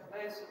light, a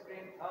place of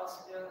green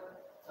pasture,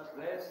 a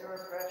place of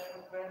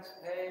refreshment whence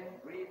pain,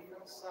 grief,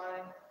 and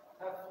sighing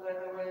have fled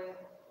away.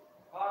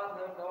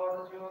 Pardon, O God,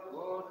 as you are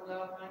good and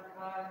love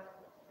mankind,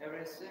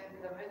 every sin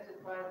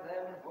committed by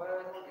them in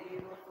word or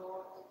deed or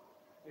thought,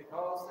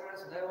 because there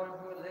is no one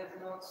who live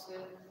not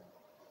sin.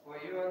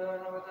 For you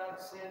alone are without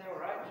sin, your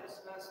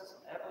righteousness is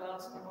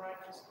everlasting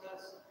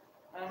righteousness,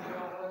 and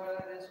your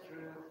word is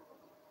truth.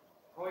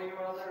 For you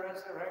are the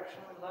resurrection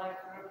and life,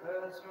 and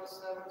repose your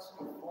servants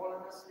who have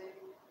fallen asleep.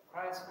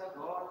 Christ our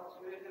God,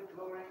 to you give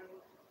glory,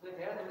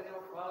 together with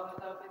your Father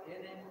without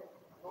beginning,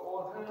 for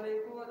all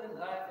holy, good, and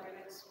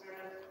life-giving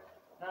Spirit,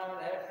 now and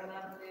ever and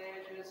unto the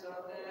ages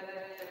of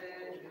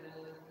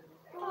ages.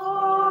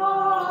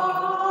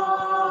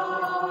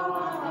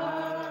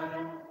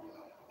 Amen.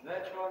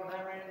 Let your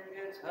memory be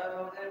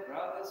eternal, dear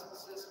brothers and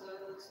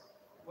sisters,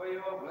 for you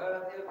are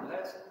worthy of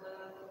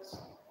blessedness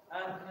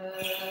and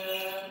memory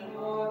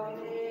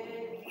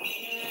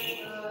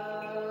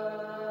eternal.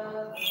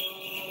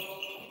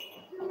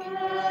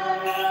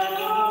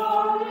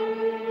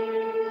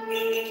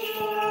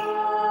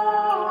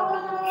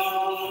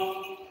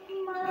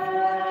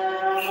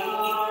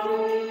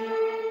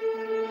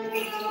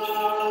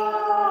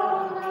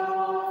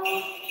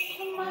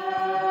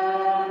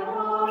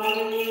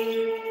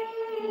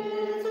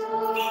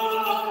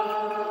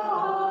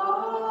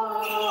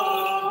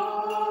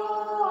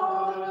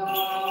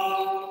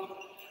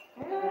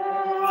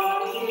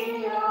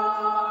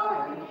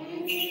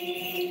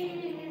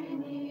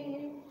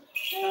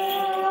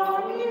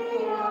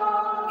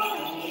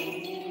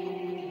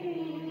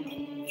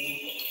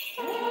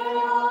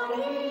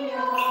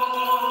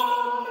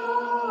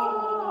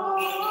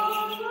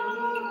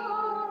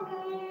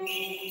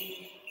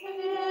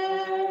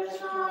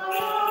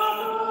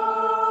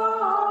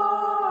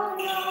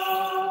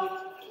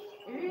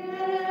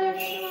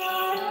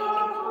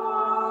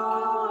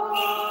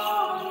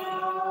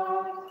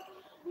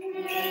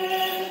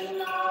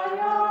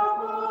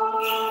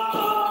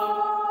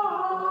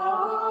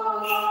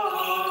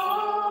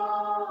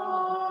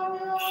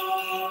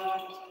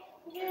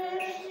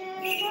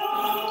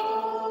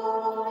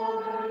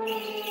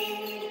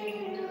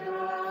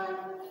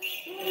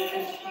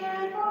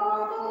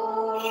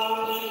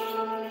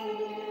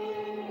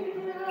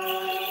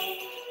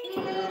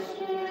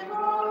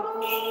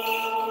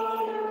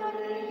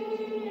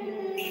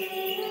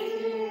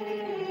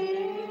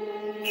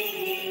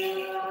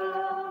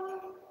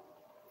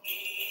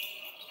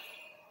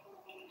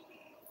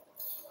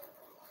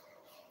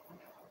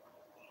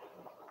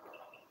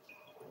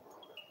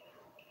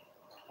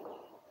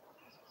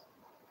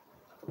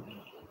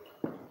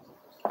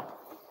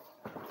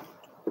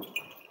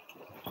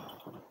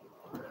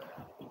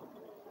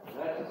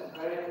 Let us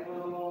pray to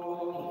the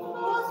Lord.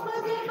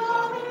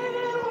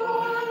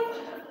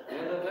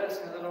 May the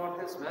blessing of the Lord,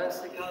 His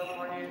mercy come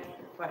upon you,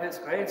 by His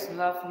grace and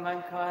love for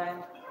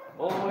mankind,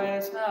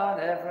 always, now,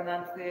 and ever, and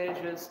unto the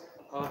ages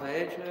of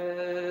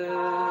ages.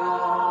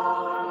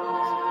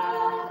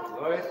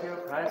 Glory to you,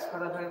 Christ,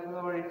 Father, and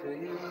glory to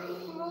you.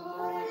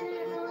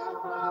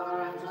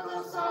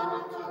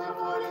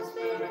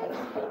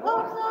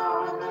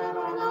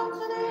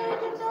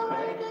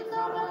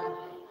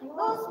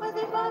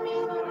 Господи,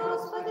 помилуй,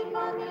 Господи,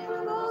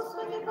 помилуй,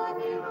 Господи,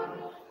 помилуй.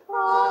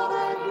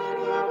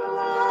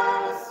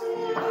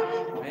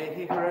 May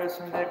He who rose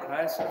from dead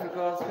Christ and to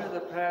God through the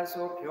prayers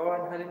of pure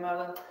and holy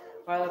Mother,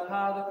 by the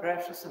power of the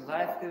precious and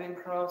life-giving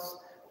cross,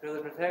 through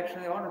the protection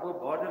of the honorable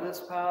bodiless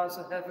powers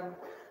of heaven,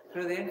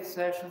 through the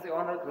intercession of the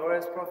honored,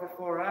 glorious prophet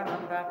Forerunner,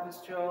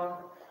 Baptist John,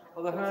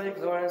 all the holy,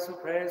 glorious, who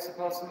praised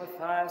Apostle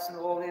Matthias and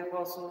all the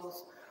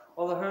apostles,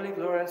 all the holy,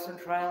 glorious, and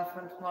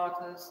triumphant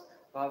martyrs,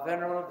 our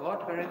venerable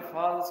God-bearing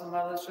fathers and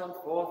mothers shone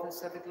forth in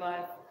ascetic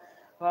life,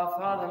 our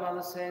Father and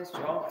Mother Saints,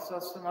 John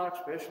Chrysostom,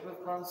 Archbishop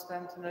of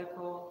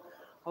Constantinople,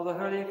 all the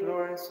holy,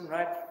 glorious, and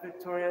right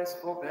victorious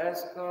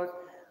forebears of God,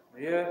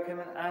 Joachim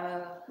and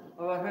Anna,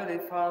 all our holy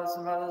fathers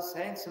and mothers,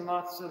 saints and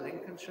martyrs of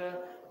Lincolnshire,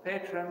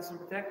 patrons and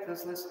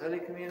protectors of this holy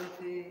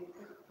community,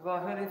 of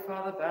our holy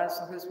Father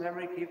Basil, whose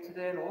memory keep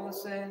today, and all the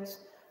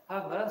saints,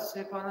 have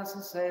mercy upon us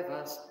and save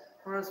us,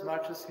 for as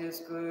much as he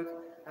is good,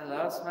 and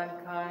loves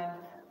mankind,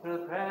 through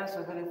the prayers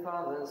of holy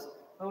fathers,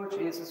 O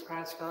Jesus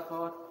Christ our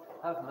God,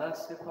 have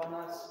mercy upon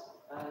us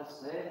and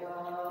save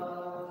us.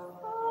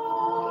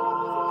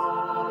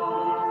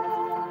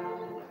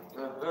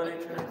 The Holy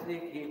Trinity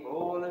keep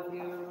all of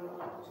you.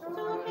 To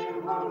him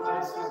who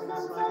blesses and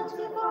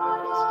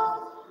sanctifies us,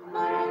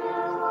 may the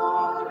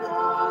Lord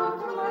grant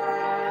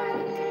grace.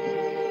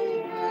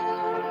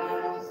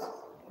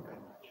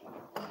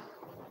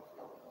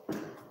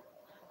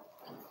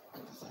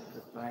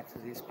 Goodbye to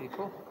these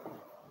people.